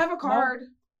 ma'am. I have a card. No.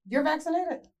 You're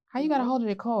vaccinated. How you got a hold of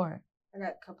that card? I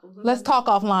got a couple. Let's talk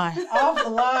offline.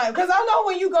 Offline. Because I know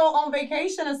when you go on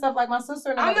vacation and stuff, like my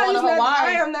sister and I going to Hawaii.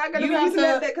 I am not going to be using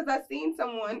that because I've seen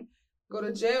someone go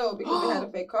to jail because they had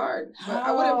a fake card. But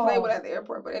I wouldn't play with it at the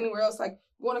airport. But anywhere else, like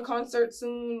going to concert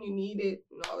soon, you need it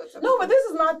and all that stuff. No, but this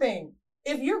is my thing.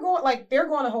 If you're going, like they're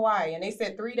going to Hawaii and they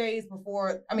said 3 days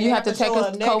before, I mean, you have to take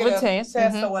a COVID test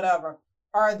or whatever.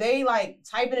 Are they like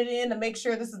typing it in to make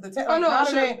sure this is the test? Oh no,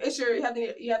 it's sure you have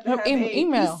to have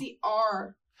email.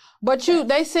 PCR. But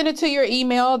they send it to your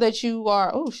email that you are.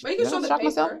 Oh, but you can show the paper.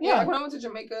 Myself? Yeah, like when I went to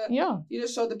Jamaica. Yeah, you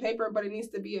just show the paper, but it needs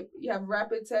to be you have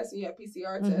rapid tests and you have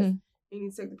PCR tests. You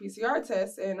need to take the PCR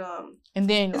test and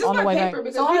then on the way back.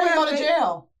 So how do they go to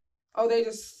jail? Oh,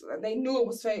 they knew it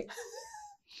was fake.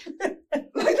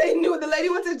 Like they knew the lady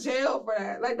went to jail for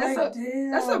that. Like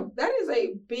that is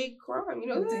a big crime. You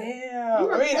know that?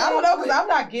 Damn. I mean, I don't know because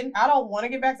I don't want to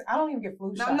get vaccinated. I don't even get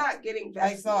flu shots. I'm not getting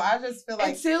vaccinated. So I just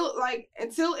feel like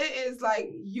until it is like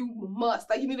you must,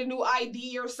 like you need a new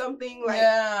ID or something. Like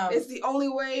it's the only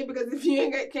way because if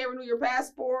you can't renew your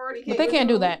passport, but they can't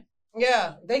do that.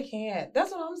 Yeah, they can't.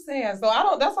 That's what I'm saying.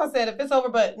 So that's why I said if it's over,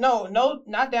 but no,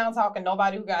 not down talking.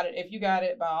 Nobody who got it. If you got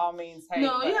it, by all means, hey.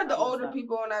 No, you have the older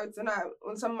people, and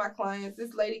when some of my clients,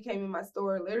 this lady came in my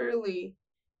store literally,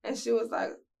 and she was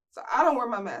like, "So I don't wear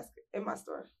my mask in my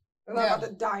store. I'm about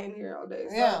to die in here all day."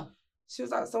 So she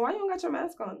was like, "So why you don't got your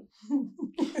mask on?"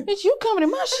 Bitch, you coming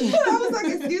in my shit? I was like,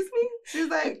 "Excuse me?" She was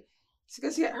like,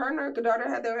 because her and her daughter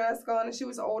had their mask on, and she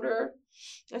was older.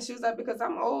 And she was like, because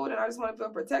I'm old and I just want to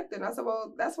feel protected. And I said,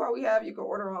 well, that's why you can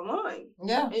order online.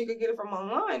 Yeah. And you can get it from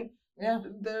online. Yeah.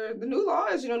 The new law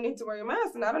is you don't need to wear your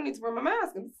mask, and I don't need to wear my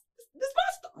mask. And this is my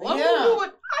stuff. I'm going to do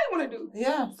what I want to do.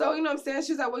 Yeah. So, you know what I'm saying?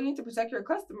 She was like, well, you need to protect your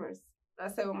customers. And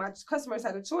I said, well, my customers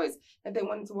had a choice if they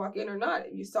wanted to walk in or not.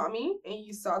 If you saw me and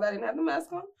you saw that I didn't have the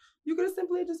mask on, you could have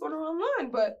simply just ordered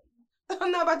online. But I'm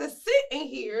not about to sit in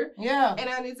here. Yeah. And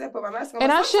I need to put my mask on.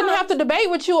 And I shouldn't have to debate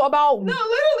with you about. No,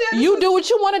 literally. You do what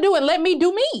you want to do and let me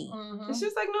do me. Mm-hmm. And she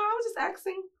was like, no, I was just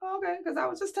asking. Oh, okay. Because I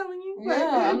was just telling you.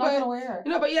 Yeah, I'm not going to wear it.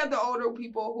 You know, but you have the older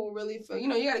people who really feel,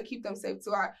 you got to keep them safe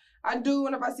too. I do,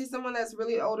 and if I see someone that's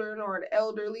really older or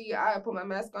elderly, I put my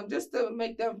mask on just to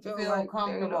make them feel like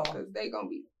comfortable. Because they're going to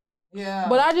be. Yeah.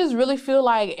 But I just really feel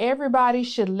like everybody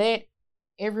should let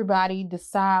everybody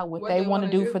decide what they want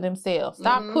to do for themselves.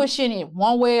 Stop pushing it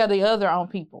one way or the other on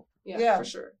people. Yeah, for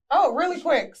sure. Oh, really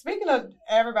quick. Speaking of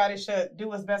everybody should do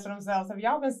what's best for themselves, have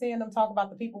y'all been seeing them talk about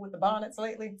the people with the bonnets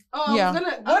lately? Oh, yeah. I was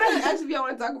gonna ask if y'all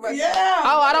want to talk about that.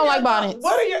 Oh, I don't like bonnets.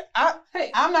 What are your...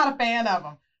 I'm not a fan of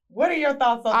them. What are your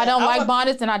thoughts on that? I don't like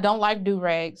bonnets and I don't like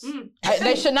do-rags.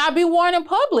 They should not be worn in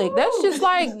public. That's just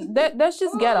like... That's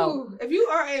just ghetto. If you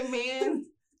are a man...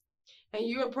 and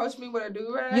you approach me with a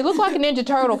do-rag. You look like a Ninja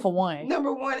Turtle for one.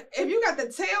 Number one, if you got the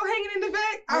tail hanging in the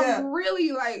back, I'm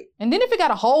really like... And then if it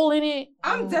got a hole in it...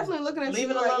 I'm definitely looking at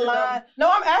leaving a little line. No,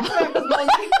 I'm asking that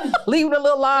because leaving a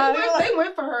little line. They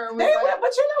went for her. They went,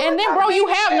 but you know and then, bro, you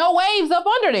have no waves up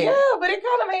under there. Yeah, but it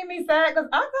kind of made me sad because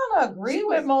I kind of agree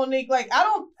with Monique. Like,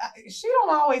 she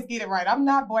don't always get it right. I'm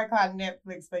not boycotting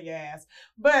Netflix for your ass.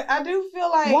 But I do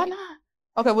feel like... Why not?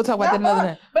 Okay, we'll talk about that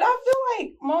another day. But I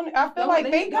feel like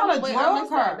they kind of drug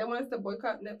her. They want us to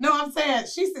boycott Netflix. No, I'm saying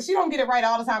she said she don't get it right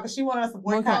all the time because she wanted us to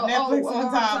boycott Netflix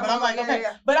one time. But I'm like, okay.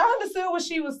 Yeah. But I understood what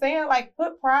she was saying. Like,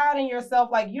 put pride in yourself.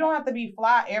 Like, you don't have to be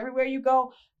fly everywhere you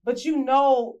go. But you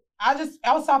know, I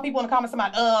saw people in the comments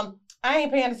about, I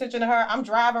ain't paying attention to her. I'm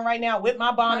driving right now with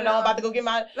my bonnet on, about to go get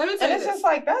my. Let me tell you it's just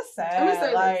like, that's sad. Let me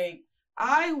say like, this.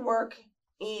 I work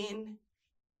in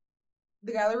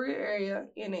the Galleria area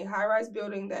in a high-rise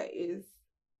building that is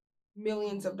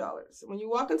millions of dollars. When you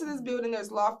walk into this building, there's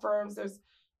law firms.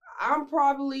 I'm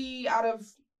probably out of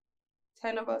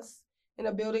 10 of us in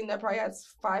a building that probably has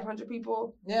 500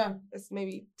 people. Yeah. It's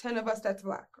maybe 10 of us that's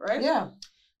Black, right? Yeah.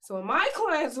 So when my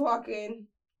clients walk in,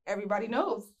 everybody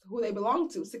knows who they belong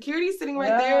to. Security's sitting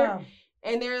right there,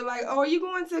 and they're like, "Oh, are you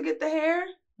going to get the hair?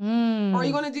 Or are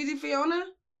you going to Gigi Fiona?"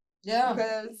 Yeah.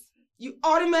 Because you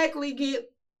automatically get.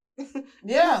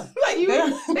 Yeah. Like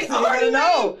they already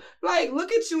know. Like,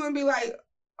 look at you and be like,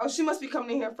 "Oh, she must be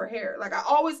coming in here for hair." Like, I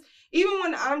always, even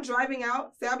when I'm driving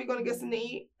out, say I'll be going to get something to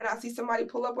eat, and I see somebody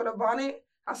pull up with a bonnet,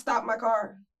 I stop my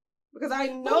car. Because I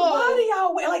know. Well, why do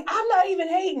y'all wear? Like, I'm not even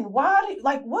hating. Why do,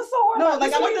 like, what's so hard? No,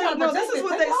 like, this is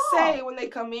what they say when they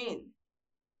come in.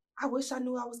 I wish I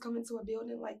knew I was coming to a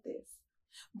building like this.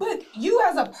 But you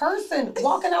as a person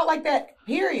walking out like that,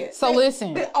 period. So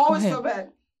listen. They always feel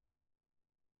bad.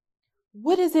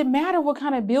 What does it matter what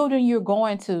kind of building you're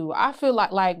going to? I feel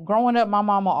like growing up, my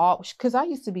mama, because I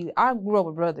grew up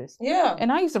with brothers. Yeah.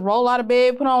 And I used to roll out of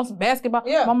bed, put on some basketball.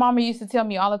 Yeah. My mama used to tell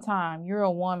me all the time, you're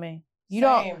a woman. You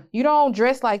don't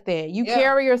dress like that. You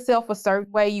carry yourself a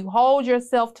certain way. You hold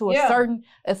yourself to a certain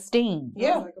esteem.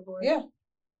 Yeah. Like a boy. Yeah.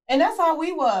 And that's how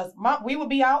we was. We would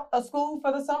be out of school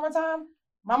for the summertime.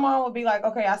 My mom would be like,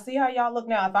 okay, I see how y'all look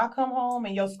now. If I come home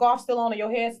and your scarf's still on or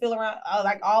your hair's still around,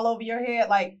 like all over your head,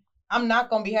 like, I'm not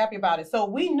going to be happy about it. So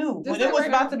we knew when it was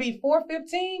about to be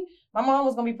 4:15, my mom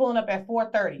was going to be pulling up at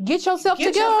 4:30. Get yourself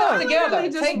together.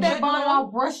 Take that bonnet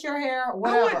off, brush your hair,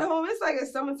 whatever. I went home. It's like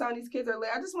it's summertime. These kids are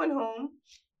late. I just went home,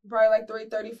 probably like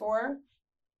 3:34,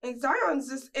 and Zion's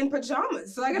just in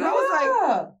pajamas. Like, and I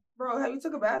was like, bro, have you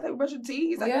took a bath? Have you brushed your teeth?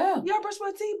 He's like, yeah, I brushed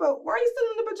my teeth, but why are you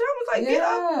still in the pajamas? Like, get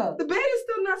up. The bed is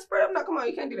still not spread up. No, come on,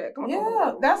 you can't do that. Come on.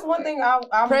 Yeah, that's one thing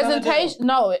I'm presentation.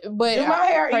 No, but do my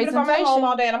hair even if I'm at home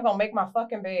all day and I'm gonna make my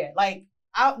fucking bed. Like,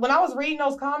 when I was reading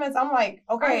those comments, I'm like,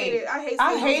 okay,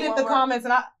 I hated the comments,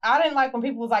 and I didn't like when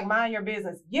people was like, mind your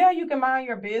business. Yeah, you can mind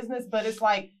your business, but it's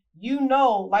like, you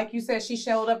know, like you said, she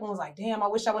showed up and was like, damn, I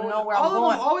wish I would have known where I was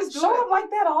going. Always show up like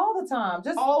that all the time.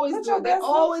 Just always put do your it. They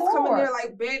always come in there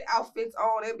like bed outfits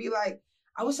on and be like,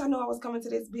 I wish I knew I was coming to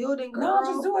this building, girl.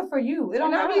 No, just do it for you. It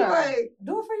don't matter. Be like,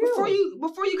 do it for you.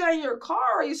 Before you got in your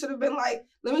car, you should have been like,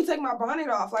 let me take my bonnet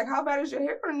off. Like, how bad is your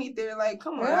hair underneath there? Like,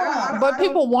 come on. Yeah. But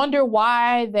people wonder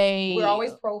why we're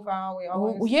always profile.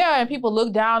 And people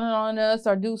look down on us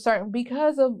or do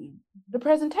because of the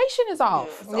presentation is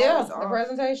off. The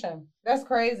presentation. That's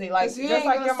crazy. Like, just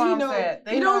like your mom said.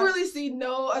 You don't really see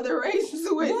no other races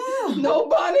with no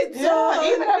bonnets on.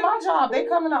 Yeah, even at my job, they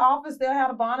come in the office, they'll have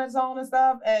the bonnets on and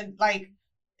stuff. And, like,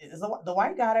 the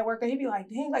white guy that worked there, he'd be like,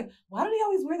 dang, like, why do they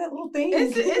always wear that little thing?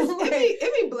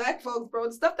 It be Black folks, bro.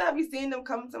 The stuff that I be seeing them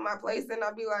come to my place, and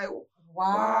I'll be like,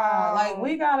 wow. Like,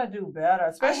 we gotta do better.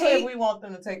 Especially if we want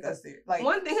them to take us there. Like,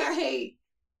 one thing I hate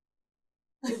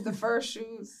is the fur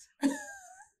shoes.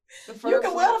 You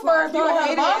can wear the fur if you don't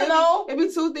have a bonnet on. It'd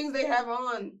be two things they have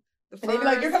on. And they be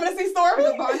like, you're coming to see Stormy?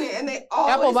 The bonnet, and they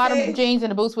always apple bottom jeans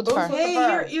and the boots with the fur. Hey,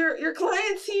 your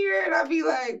client's here, and I'd be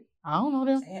like, I don't know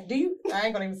them. I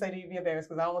ain't gonna even say do you be embarrassed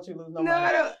because I don't want you to lose no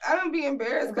money. No, I don't be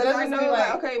embarrassed because I know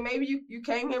like, okay, maybe you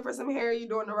came here for some hair, you're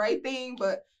doing the right thing,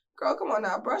 but girl, come on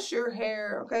now, brush your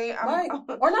hair, okay? Or not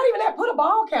even that, put a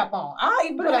ball cap on. I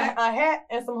even put a hat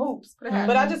and some hoops.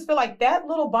 But I just feel like that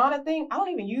little bonnet thing, I don't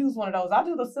even use one of those. I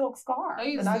do the silk scarf. I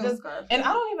use silk scarf. And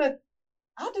I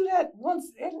do that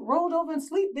once it rolled over and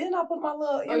sleep, then I put my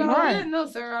little, No,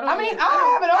 sir. I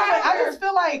have it on. I just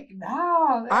feel like,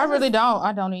 I really don't.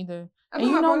 I don't either. And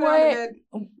you know what?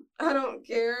 I don't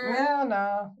care. Well,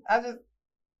 no. I'm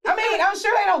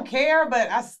sure they don't care,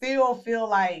 but I still feel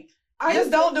like I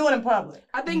just don't do it in public.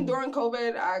 I think during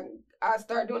COVID, I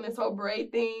started doing this whole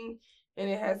braid thing, and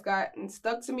it has gotten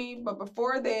stuck to me. But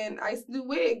before then, I used to do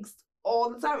wigs all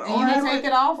the time. And you take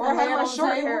it off? Or I had my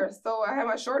short hair. So I had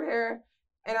my short hair,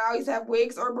 and I always have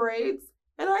wigs or braids.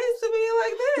 And I used to be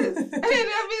like this. And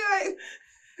I'd be like...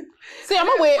 See, I'm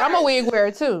a wig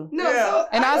wearer too.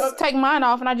 I take mine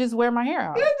off and I just wear my hair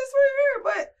out. You don't just wear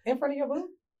your hair, but in front of your boob?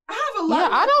 I have a lot.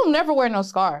 Yeah, I don't never wear no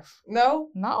scarf. No?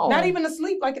 No. Not even to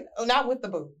sleep, like, not with the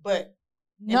boob, but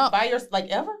no. by your, like,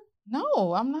 ever?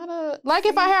 No, I'm not like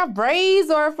if I have braids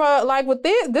or if like with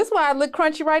this why I look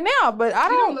crunchy right now, but I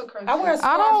You don't look crunchy. I wear a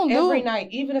scarf don't every do- night,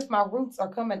 even if my roots are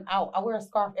coming out. I wear a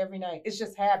scarf every night. It's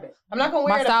just habit. I'm not gonna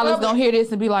wear my it. stylist gonna hear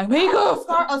this and be like, Mika.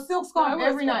 A silk scarf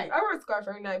every night. I wear a scarf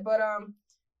every night, but I'm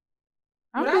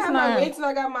when I just have my not. wigs and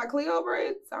I got my Cleo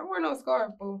braids, I don't wear no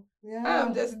scarf, boo. Yeah.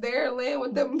 I'm just there laying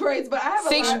with them braids, but I have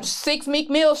a lot. Six Meek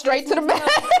Mill straight to the back.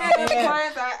 I have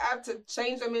clients, I have to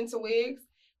change them into wigs.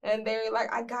 And they're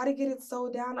like, I gotta get it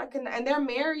sewed down. And they're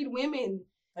married women.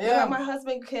 Yeah. Like, my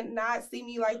husband cannot see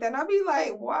me like that. And I'd be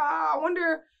like, wow, I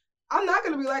wonder. I'm not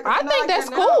gonna be like. I think that's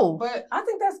cool. But I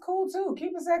think that's cool too.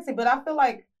 Keep it sexy, but I feel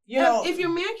like if your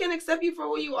man can accept you for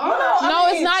who you are, No,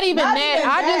 it's not even that.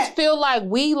 I just feel like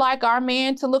we like our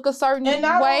man to look a certain and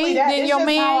not way only that, than it's your just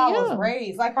man. how I was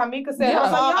raised. Like how Mika said, Yeah.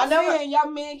 So y'all I never. saying y'all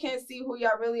men can't see who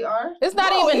y'all really are? It's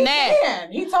not No, even he that.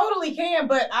 Can. He totally can,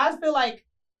 but I feel like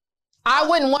I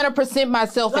wouldn't want to present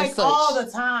myself like as such. all the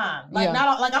time. Like Yeah.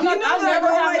 not like I'm not. I never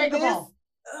have makeup on.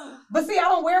 But see, I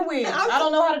don't wear wigs. I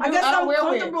don't know how to do. I guess I don't I'm wear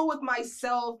comfortable wigs. with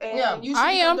myself, and you should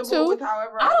I be am comfortable too. with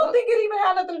however I don't look. think it even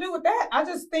had nothing to do with that. I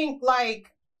just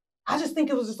think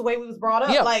it was just the way we was brought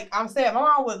up. Yeah. Like I'm saying, my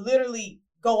mom would literally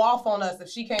go off on us if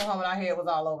she came home and our hair was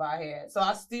all over our head. So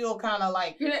I still kind of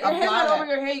like Your hair's not over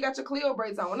your hair. You got your Cleo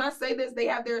braids on. When I say this, they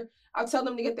have I'll tell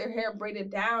them to get their hair braided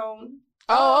down.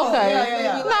 Oh, okay.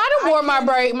 Yeah. No, I don't wear my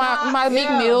braid, my Meek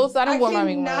Mills. I don't wear my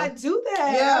Meek Mills. I cannot do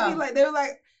that. Yeah. I be like, they're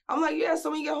like, I'm like, yeah. So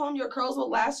when you get home, your curls will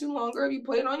last you longer if you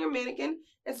put it on your mannequin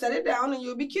and set it down, and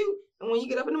you'll be cute. And when you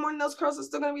get up in the morning, those curls are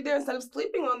still gonna be there instead of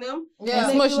sleeping on them. Yeah.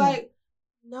 And they be Smushing. like,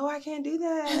 no, I can't do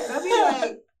that. And I'll be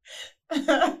like,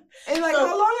 and like, So-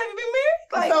 how long have you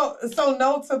been married? Like, so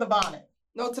no to the bonnet.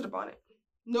 no to the bonnet.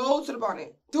 No to the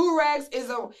bonnet. Do-rags is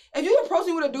if you approach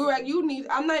me with a do-rag,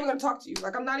 I'm not even gonna talk to you.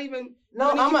 Like I'm not even.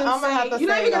 No, I'm gonna have to say you're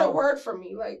not even gonna no. word for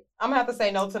me. Like I'm gonna have to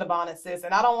say no to the bonnet, sis.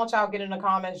 And I don't want y'all getting in the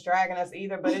comments dragging us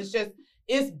either, but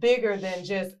it's bigger than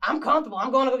just I'm comfortable.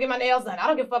 I'm going to go get my nails done. I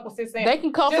don't give a fuck what sis saying. They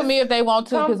can come for Just me if they want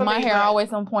to, come because for my me, hair but-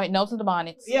 always on point. No to the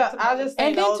bonnets. Yeah, I just say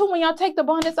And then no. too, when y'all take the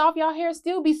bonnets off, y'all hair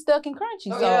still be stuck and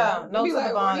crunchy. oh, So yeah. no be to the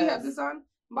like, why do you have bonnets. this on?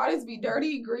 Bonnets be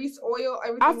dirty, grease, oil,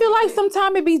 everything. I feel like be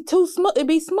sometimes it be too it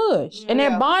be smudged, and Yeah.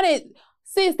 that bonnet,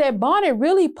 sis, that bonnet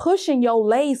really pushing your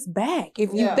lace back.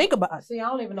 If you Yeah. think about it, See, I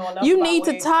don't even know enough. You about need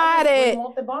to wigs. tie I just really that-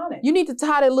 want the bonnet. you need to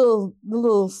tie that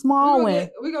little small one.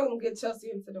 We're gonna get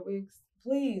Chelsea into the wigs.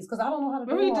 Please, because I don't know how to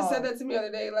do Remember you them just all. said that to me the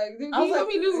other day. Like, dude, I can was you help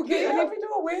like, me do? can you help me do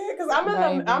a wig? Because I'm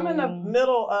in the Baby.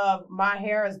 middle of my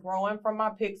hair is growing from my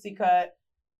pixie cut,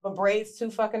 but braids too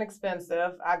fucking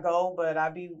expensive. I go, but I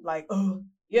be like, ugh.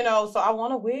 So I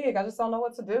want a wig. I just don't know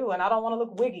what to do, and I don't want to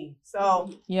look wiggy. So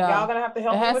Yeah, y'all gonna have to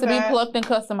help it me has with to be that. plucked and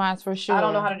customized for sure. I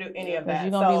don't know how to do any of 'Cause that.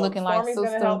 you're gonna be So looking like Stormy's gonna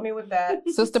Sister- help me with that.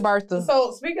 Sister Bertha.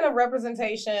 So speaking of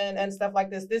representation and stuff like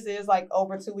this is like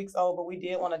over 2 weeks old, but we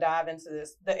did want to dive into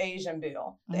this. The Asian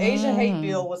bill. The Asian hate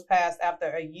bill was passed after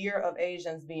a year of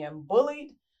Asians being bullied.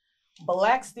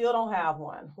 Blacks still don't have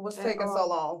one. What's At taking so all.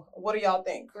 long? What do y'all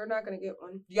think? We're not gonna get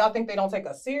one. Do y'all think they don't take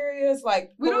us serious?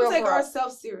 Like We for don't real, take for real?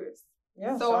 ourselves serious.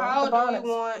 Yeah, So up how the do bonnets. we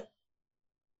want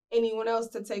anyone else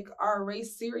to take our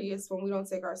race serious when we don't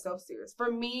take ourselves serious? For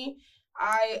me,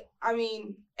 I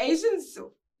mean, Asians,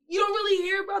 you don't really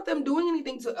hear about them doing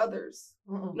anything to others.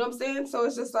 Mm-mm. You know what I'm saying? So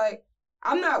it's just like,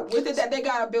 I'm not with it that they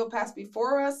got a bill passed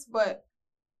before us, but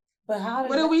But how?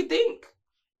 what do we think?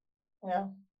 Yeah.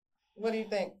 What do you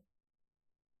think?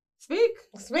 Speak.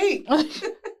 Speak.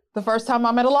 The first time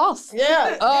I'm at a loss. Yeah.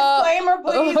 Disclaimer,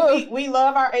 please. We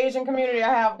love our Asian community. I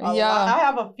have Yeah. I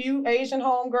have a few Asian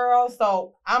homegirls,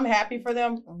 so I'm happy for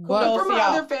them. But- Kudos From to my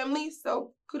y'all. other families,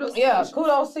 so kudos. to Yeah, Asians.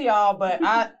 kudos to y'all. But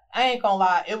I ain't gonna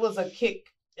lie, it was a kick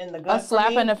in the gut. A slap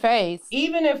for me. in the face.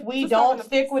 Even if we It's a slap in don't the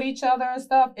stick face. with each other and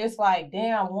stuff, it's like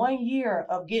damn, 1 year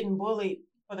of getting bullied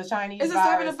for the Chinese It's a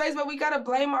slap in the virus. face, but we gotta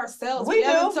blame ourselves. We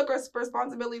haven't do. took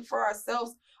responsibility for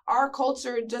ourselves. Our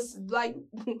culture just like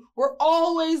we're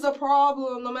always a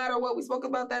problem, no matter what. We spoke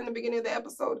about that in the beginning of the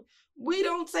episode. We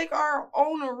don't take our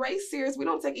own race serious. We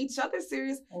don't take each other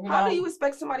serious. You How know? do you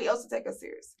expect somebody else to take us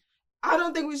serious? I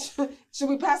don't think we should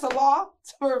we pass a law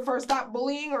for stop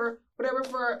bullying or whatever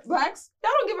for blacks.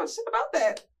 Y'all don't give a shit about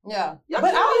that. Yeah, Y'all but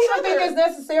I kill don't each even think other. it's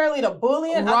necessarily the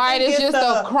bullying. I Right, think it's just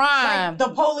a crime. Like the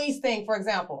police thing, for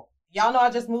example. Y'all know I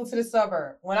just moved to the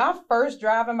suburb. When I first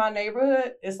drive in my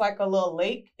neighborhood, it's like a little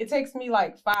lake. It takes me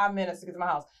like 5 minutes to get to my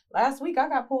house. Last week I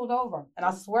got pulled over, and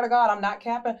I swear to God, I'm not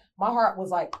capping. My heart was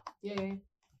like, Yeah.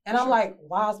 and I'm like,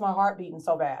 why is my heart beating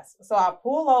so fast? So I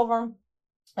pull over,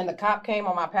 and the cop came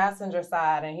on my passenger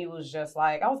side, and he was just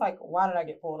like, I was like, why did I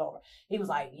get pulled over? He was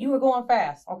like, you were going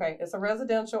fast. Okay, it's a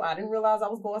residential. I didn't realize I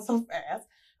was going so fast.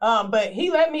 But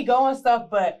he let me go and stuff,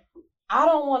 but I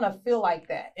don't want to feel like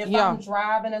that. If I'm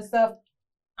driving and stuff,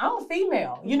 I'm a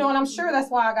female, you know, and I'm sure that's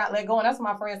why I got let go. And that's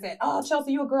why my friend said, "Oh,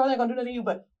 Chelsea, you a girl, they're gonna do nothing to you."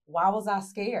 But why was I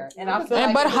scared? And I feel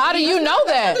like, but how do you know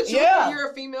that? Yeah,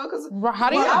 you're a female because how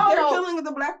do you? They're killing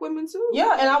the black women too.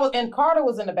 Yeah, and Carter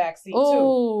was in the back seat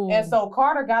too, and so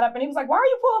Carter got up and he was like, "Why are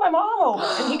you pulling my mom over?"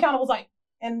 And he kind of was like,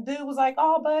 and dude was like,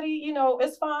 "Oh, buddy, you know,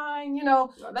 it's fine, you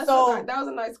know." That was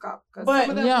a nice cop. But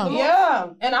and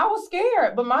I was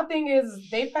scared. But my thing is,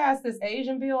 they passed this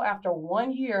Asian bill after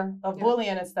 1 year of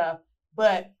bullying and stuff.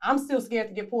 But I'm still scared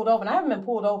to get pulled over, and I haven't been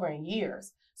pulled over in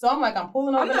years. So I'm like, I'm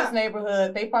pulling over this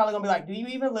neighborhood. They probably gonna be like, "Do you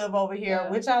even live over here?"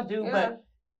 Which I do, but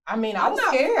I mean, I was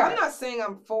scared. I'm not saying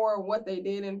I'm for what they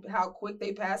did and how quick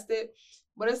they passed it,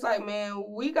 but it's like, man,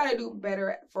 we gotta do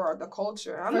better for the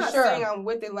culture. I'm not saying I'm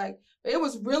with it. Like, it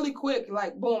was really quick.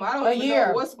 Like, boom, I don't even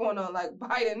know what's going on. Like,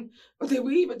 Biden, but did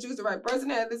we even choose the right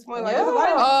president at this point? Like, there's a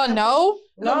lot of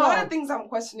a lot of things I'm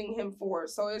questioning him for.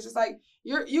 So it's just like,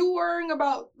 you worrying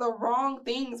about the wrong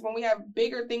things when we have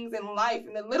bigger things in life,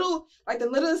 and the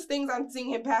littlest things I'm seeing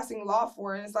him passing law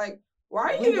for, and it's like,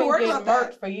 why are you even worrying about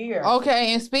that for years?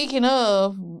 Okay, and speaking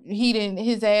of,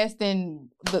 his ass didn't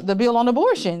the bill on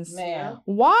abortions. Man,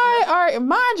 why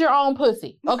mind your own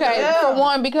pussy? Okay, for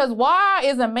one, because why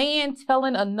is a man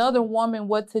telling another woman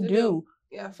what to do?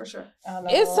 Yeah, for sure.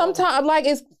 It's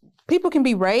sometimes people can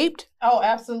be raped. Oh,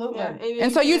 absolutely. Yeah.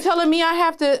 And so you telling me I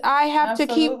have to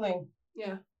keep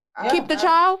keep the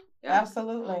child? Yeah.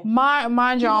 Absolutely.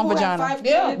 Mind your own vagina.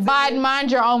 Biden,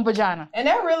 mind your own vagina. And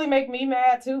that really make me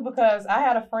mad too, because I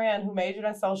had a friend who majored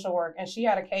in social work, and she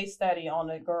had a case study on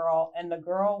a girl, and the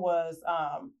girl was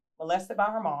molested by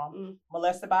her mom,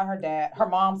 molested by her dad, her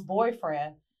mom's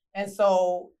boyfriend, and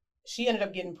so she ended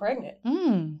up getting pregnant.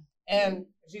 And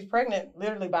she's pregnant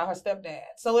literally by her stepdad.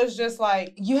 So it's just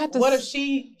like, you have to. What if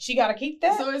she got to keep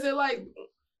that? So is it like?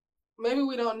 Maybe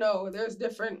we don't know. There's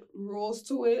different rules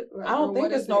to it. Like, I don't think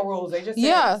there's no rules. They just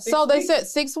said they said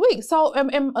 6 weeks. So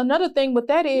and another thing with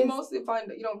that is you mostly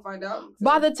you don't find out.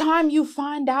 By the time you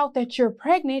find out that you're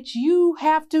pregnant, you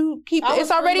have to keep. It's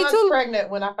already too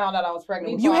pregnant when I found out I was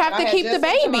pregnant. You have to keep the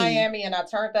baby. To Miami, and I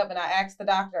turned up and I asked the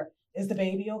doctor, "Is the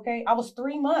baby okay?" I was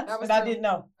 3 months, but I didn't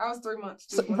know. I was 3 months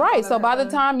too. Right. So by the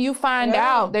time you find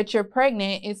out that you're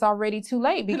pregnant, it's already too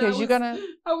late because you're gonna.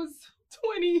 I was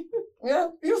 20. Yeah.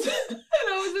 And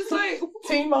I was just like,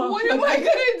 Teen mom. What am I going to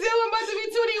do? I'm about to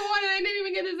be 21 and I didn't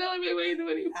even get to celebrate my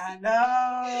 20. I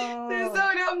know. And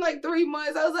so now I'm like 3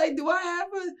 months. I was like, do I have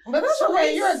a But that's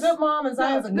okay. You're a good mom and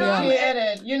Zion's a good kid,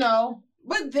 and you know.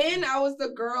 But then I was the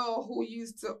girl who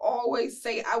used to always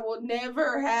say, I will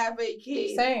never have a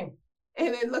kid. Same.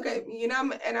 And then look at me, and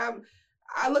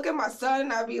I look at my son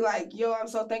and I be like, yo, I'm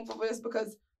so thankful for this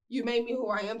because you made me who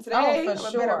I am today. I'm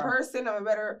a better person.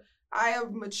 I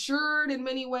have matured in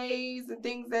many ways and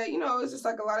things that, it's just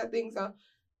like a lot of things.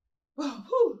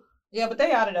 Yeah, but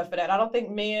they out enough for that. I don't think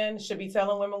men should be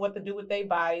telling women what to do with their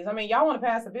bodies. I mean, y'all want to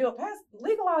pass a bill,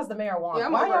 legalize the marijuana. Yeah,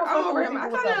 I'm over him. I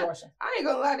ain't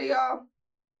gonna lie to y'all.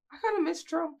 I kind of miss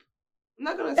Trump. I'm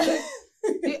not gonna say.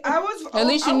 At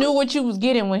least you knew what you was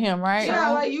getting with him, right?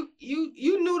 Yeah, like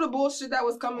you knew the bullshit that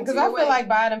was coming. Because I feel like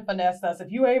Biden finessed us.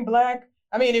 If you ain't black.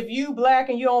 I mean, if you black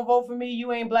and you don't vote for me,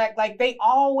 you ain't black. Like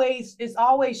it's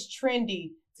always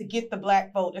trendy to get the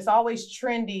black vote. It's always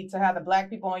trendy to have the black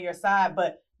people on your side.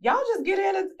 But y'all just get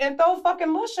in and throw fucking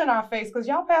mush in our face because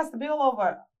y'all passed the bill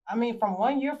over. I mean, from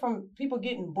 1 year from people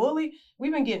getting bullied,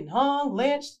 we've been getting hung,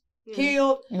 lynched,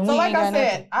 killed. So like I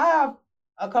said, I have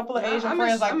a couple of Asian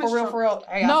friends, like for real.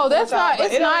 Hey, no, that's not.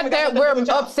 It's not that we're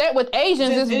upset with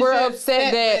Asians. It's we're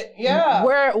upset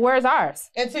that where's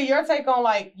ours? And to your take on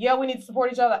like, we need to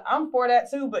support each other. I'm for that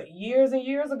too. But years and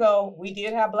years ago, we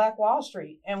did have Black Wall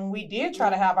Street, and we did try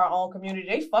to have our own community.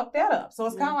 They fucked that up. So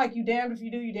it's kind of like you damned if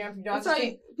you do, you damned if you don't. It's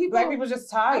like black people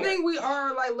just tired. I think we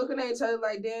are like looking at each other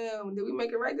like, damn, did we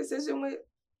make a right decision with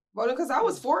voting? Because I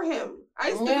was for him. I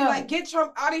used to be like, get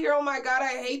Trump out of here. Oh my God,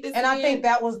 I hate this. And man. I think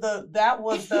that was the I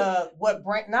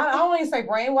don't even say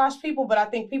brainwash people, but I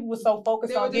think people were so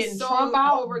focused on getting Trump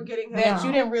out that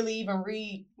you didn't really even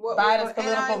read Biden's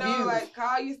political views. Like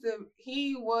Kyle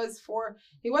he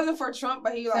wasn't for Trump,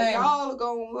 but he like, y'all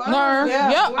gonna learn.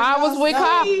 I was with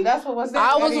Kyle. That's what was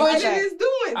I was with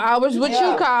doing. I was with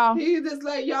you, Kyle. He just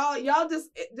like y'all just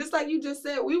like you just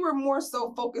said, we were more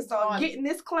so focused on getting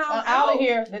this clown out of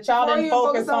here that y'all didn't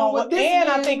focus on what and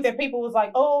I think that people was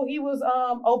like, oh, he was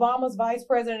Obama's vice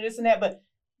president, this and that, but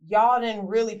y'all didn't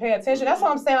really pay attention. That's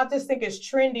what I'm saying. I just think it's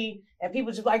trendy and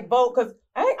people just like vote because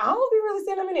I don't be really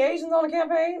seeing that many Asians on the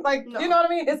campaign. Like, No. you know what I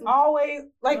mean? It's always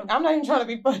like I'm not even trying to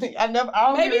be funny. I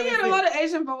don't Maybe really he had see- a lot of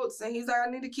Asian votes, and he's like,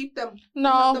 I need to keep them. Help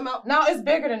No, them out. No, it's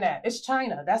bigger than that. It's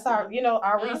China. That's our, our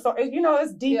Yeah. resource.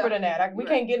 It's deeper Yeah. than that. Like, we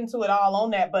Right. can't get into it all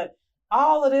on that, but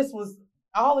all of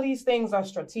these things are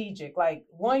strategic. Like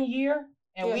 1 year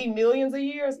and Yeah. we millions of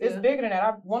years. It's Yeah. bigger than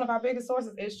that. One of our biggest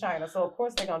sources is China. So of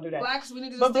course they're gonna do that. Blacks, we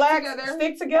need to just But stick blacks together.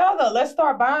 stick together. Let's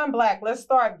start buying black. Let's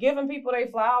start giving people their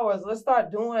flowers. Let's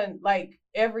start doing like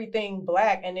everything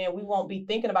black, and then we won't be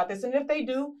thinking about this. And if they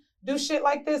do shit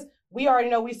like this, we already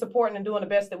know we supporting and doing the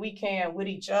best that we can with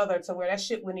each other to where that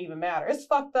shit wouldn't even matter. It's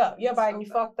fucked up. Yeah, Biden, you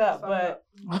fucked up. But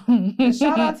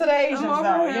shout out to the Asians, I'm over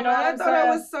though. him. You know what I I'm thought saying? I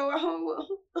was so.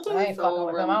 I ain't fucking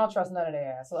with them. I don't trust none of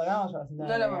their ass. Look, I don't trust none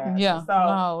of their ass. Yeah, So,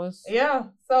 no, it's yeah.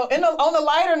 So on the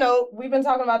lighter note, we've been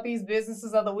talking about these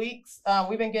businesses of the weeks.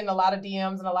 We've been getting a lot of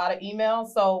DMs and a lot of emails.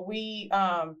 So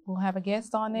we'll have a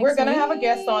guest on next we're gonna week. have a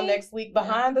guest on next week.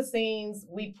 Behind the scenes,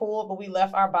 we pulled, but we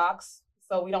left our box,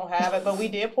 so we don't have it. But we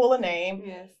did pull a name.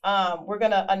 Yes. We're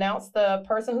gonna announce the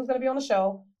person who's gonna be on the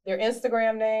show, their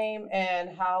Instagram name, and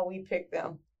how we picked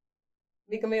them.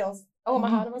 Nika Mills. Oh, am I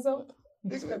hiding myself?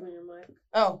 Just cover your mic.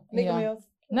 Oh, Nika Yeah. Mills.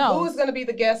 No, Who is going to be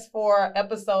the guest for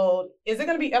episode? Is it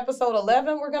going to be episode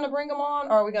 11 we're going to bring them on,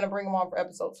 or are we going to bring them on for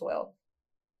episode 12?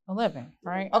 11,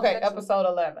 right? Okay, Next one. episode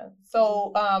 11.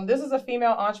 So this is a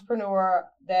female entrepreneur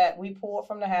that we pulled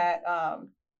from the hat.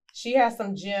 She has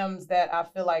some gems that I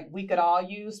feel like we could all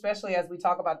use, especially as we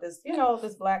talk about this,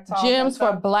 this black talk. Gems and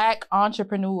for stuff. black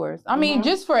entrepreneurs. I mean, Mhm.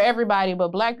 just for everybody, but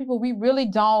black people, we really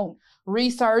don't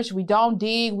research, we don't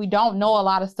dig, we don't know a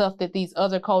lot of stuff that these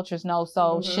other cultures know.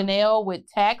 So Mhm. Chanel with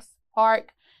Tax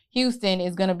Park Houston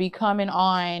is going to be coming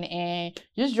on and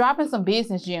just dropping some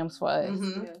business gems for us.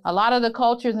 Mhm. Yes. A lot of the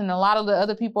cultures and a lot of the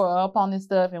other people are up on this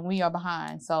stuff and we are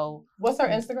behind. So What's her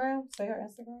Instagram? Say her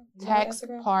Instagram. You know her Tax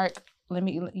Instagram? Park, let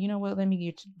me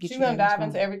get She's you gonna that dive next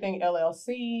into one. everything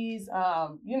LLCs.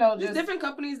 Just Just different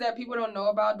companies that people don't know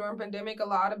about during pandemic. A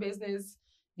lot of business.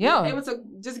 Yeah. Able to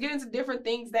just get into different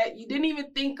things that you didn't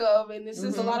even think of, and it's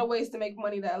just a Mhm. lot of ways to make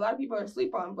money that a lot of people are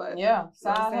asleep on. But yeah, you know what I'm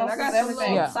side saying? I got hustles, some everything.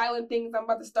 little Yeah. silent things I'm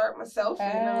about to start myself.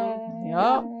 And,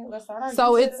 Yup. Let's start our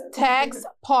So YouTube. it's Tax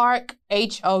Park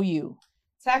HOU.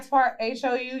 Tax Part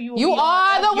HOU. You You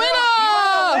are the You're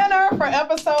the winner for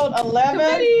episode 11.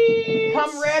 Confetti!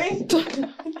 Come ready.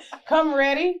 Come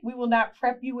ready. We will not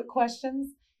prep you with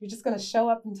questions. You're just gonna show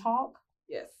up and talk.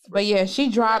 Yes. But yeah, she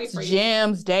drops for you.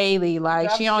 gems daily. Like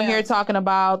Drops she on here gems. talking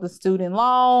about the student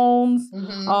loans,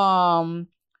 Mm-hmm.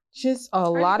 just a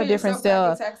How you lot pay of different yourself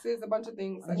back in stuff. Taxes, a bunch of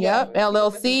things. Like Yep, that. People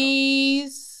are missing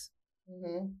LLCs,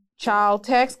 Mm-hmm. child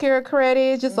tax care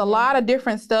credits, just a Mhm. lot of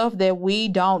different stuff that we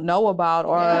don't know about.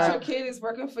 Or out. Yeah. Your kid is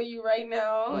working for you right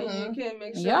now, and Mhm. you can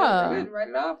make sure Yeah. you write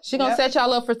it off. she gonna Yep. set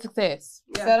y'all up for success.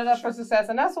 Yeah. Set it up for success.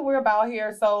 And that's what we're about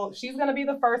here. So she's going to be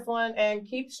the first one, and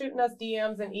keep shooting us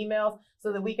DMs and emails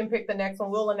so that we can pick the next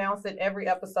one. We'll announce it every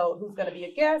episode who's going to be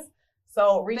a guest.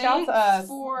 So reach out to us.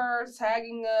 for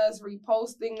tagging us,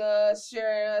 reposting us,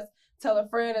 sharing us. Tell a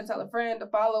friend and tell a friend to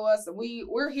follow us.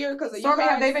 We're here because of you Stormy, guys.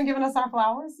 have they been giving us our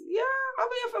flowers? Yeah, I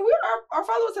mean, our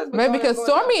followers has been. Right, going because and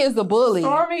going Stormy is the bully.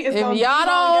 Stormy is If gonna y'all beat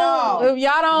on don't, if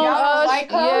y'all don't, Y'all don't like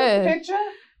her yeah. picture?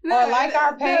 Nah, or like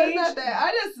our no, it's page? not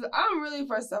that. I'm really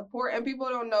for support, and people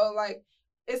don't know, like,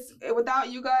 it's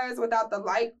without you guys, without the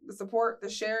like, the support, the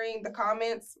sharing, the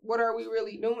comments, what are we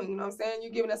really doing? You know what I'm saying?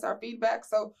 You're giving us our feedback,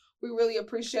 so we really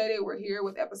appreciate it. We're here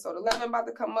with episode 11 about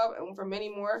to come up, and for many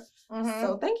more. Mhm.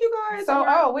 So thank you guys. So, we're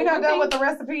not One done thing- with the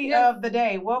recipe Yeah. of the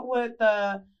day. What would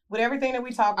with everything that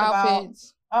we talked about?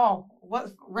 Outfits. Oh, what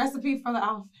recipe for the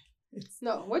outfits?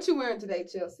 No, what you wearing today,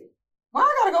 Chelsea? Well,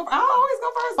 I gotta go. I always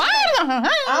go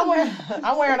first.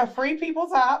 I'm wearing a Free People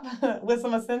top with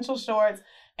some essential shorts,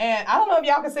 and I don't know if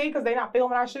y'all can see because they're not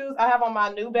filming our shoes. I have on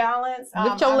my New Balance.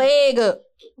 Lift your leg up.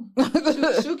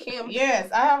 Shoe cam. Yes,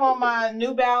 I have on my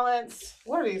New Balance.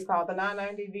 What are these called? The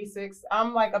 990 V6.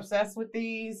 I'm like obsessed with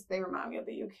these. They remind me of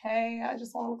the UK. I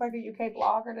just want to look like a UK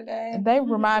blogger today. They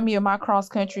remind me of my cross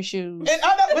country shoes. And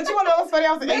I know, but you want to know what's funny?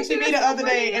 I was at Make sure HEB it's the other so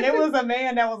day, funny. and it was a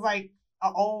man that was like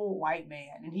an old white man,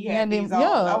 and he had And them- these on.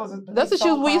 yeah, That was that's the so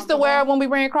shoes we used to wear comfortable. when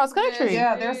we ran cross country.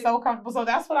 Yeah, they're so comfortable. So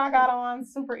that's what I got on.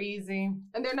 Super easy.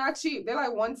 And they're not cheap. They're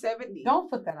like $170. Don't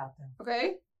put that out there.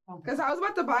 Okay? Don't put Because that- I was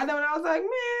about to buy them, and I was like,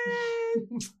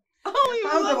 man, I don't even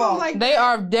love Comfortable. them like They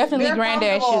are definitely They're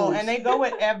granddad comfortable, shoes. and they go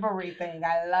with everything.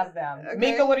 I love them. Okay.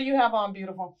 Mika, what do you have on,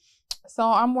 beautiful? So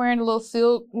I'm wearing a little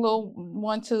silk, little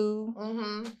 1-2.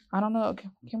 Mm-hmm. I don't know.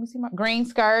 Can we see my green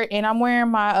skirt? And I'm wearing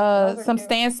my Those are some cute.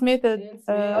 Stan Smith. Stan Smith.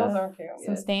 Those are cute.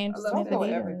 Some Yes, Stan I love Smith Those go with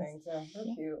Adidas. everything too.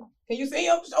 They're cute. Can you see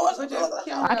him? Show us.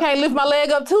 I can't lift my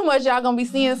leg up too much. Y'all gonna be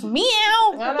seeing some meow.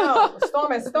 I know.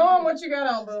 Storm, what you got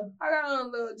on, boo? I got on a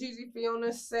little Gigi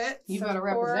Fiona set. You better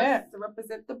of course, represent. to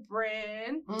represent the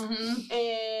brand. Mm-hmm.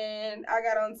 And I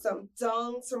got on some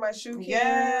dunks for my shoe cam.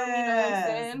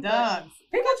 Yes, You know what I'm saying? dunks.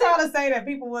 People try to say that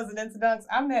people wasn't into dunks.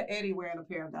 I met Eddie wearing a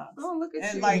pair of dunks. Oh, look at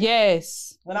And you. like-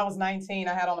 Yes. When I was 19,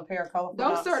 I had on a pair of colorful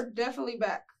Dunks dunks. are definitely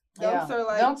back. Yeah. Dunks are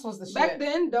like Dunks was the shit. back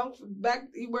then. Back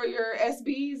you wear your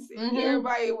SBs. Mhm.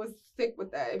 Everybody was thick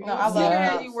with that. If you No, I was love skinhead,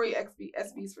 Dunks. you wear your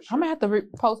SBs for sure. I'm gonna have to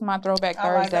post my throwback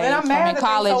I like them. And I'm Thursdays mad from in that they're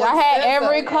college. so I had expensive.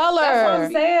 every That's what I'm That's what color.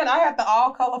 I'm saying. I had the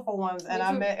all colorful ones, and Me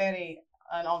I too. met Eddie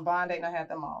on blind date, and I had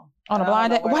them all. On a And I blind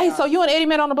don't date. know where Wait, they so are. you and Eddie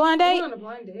met on a blind You date? on a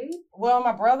blind date? Well,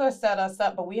 my brother set us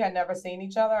up, but we had never seen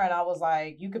each other, and I was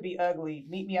like, "You could be ugly.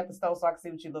 Meet me at the stove so I can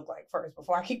see what you look like first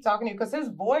before I keep talking to you." Because his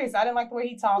voice, I didn't like the way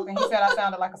he talked, and he said I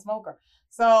sounded like a smoker.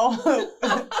 So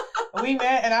we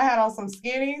met, and I had on some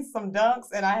skinnies, some dunks,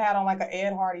 and I had on like an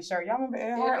Ed Hardy shirt. Y'all remember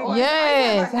Ed Hardy? Hardy.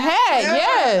 Yes. I Hey, Yeah,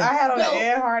 yes. I had on No. an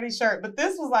Ed Hardy shirt, but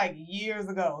this was like years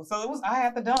ago. So it was. I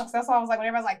had the dunks. That's why I was like, when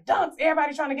everybody's like dunks,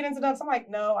 everybody trying to get into dunks. I'm like,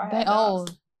 no, I They had dunks.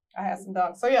 old. I had some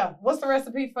dunks. So yeah, what's the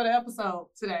recipe for the episode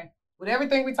today? With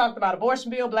everything we talked about, abortion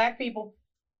bill, black people,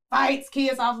 fights,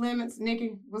 kids off limits.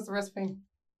 Nikki, what's the recipe?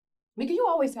 Nikki, you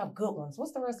always have good ones.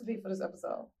 What's the recipe for this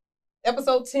episode?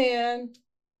 Episode 10.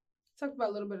 Talk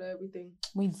about a little bit of everything.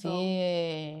 We So-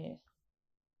 did.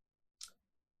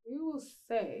 We will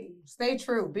say Stay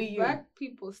true. Be you. black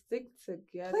people stick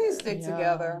together. Please stick Yeah.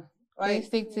 together. They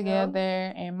stick you know?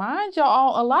 together and mind your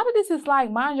own. A lot of this is like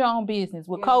mind your own business.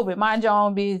 With Yeah. COVID, mind your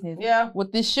own business. Yeah.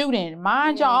 With this shooting,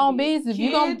 mind your own business.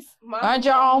 You gonna Kids, mind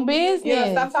your own business. Yeah,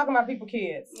 Yes. stop talking about people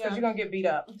kids. Because Yeah. you're going to get beat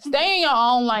up. stay in your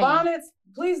own lane. Bonnets,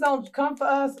 please don't come for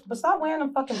us. But stop wearing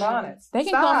them fucking bonnets. They can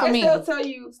Stop. come for They me. still tell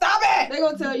you. Stop it. They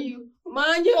gonna tell you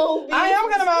mind your own business. I am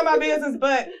going to mind my business,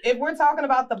 but if we're talking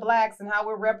about the blacks and how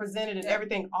we're represented and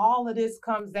everything, all of this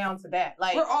comes down to that.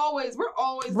 Like, We're always the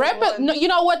ones. No, you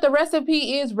know what the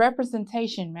recipe is?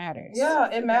 Representation matters. yeah,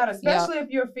 it matters, Yeah. especially if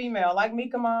you're female. Like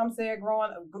Mika mom said,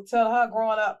 growing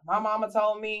up, my mama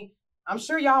told me, I'm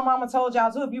sure y'all mama told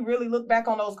y'all too, if you really look back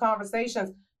on those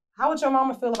conversations, how would your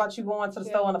mama feel about you going to the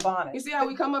Yeah. store in a bonnet? You see how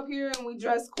we come up here and we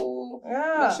dress cool.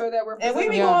 Yeah. Make sure that we're And we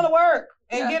be Yeah. going to work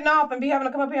and Yeah. getting off and be having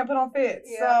to come up here and put on fits.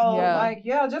 Yeah. So,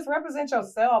 Yeah. just represent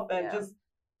yourself and Yeah. just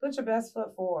put your best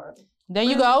foot forward. There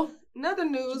you go. Another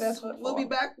news. That's what We'll be for.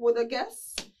 back with a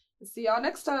guest. See y'all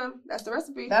next time. That's the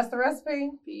recipe. That's the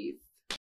recipe. Peace.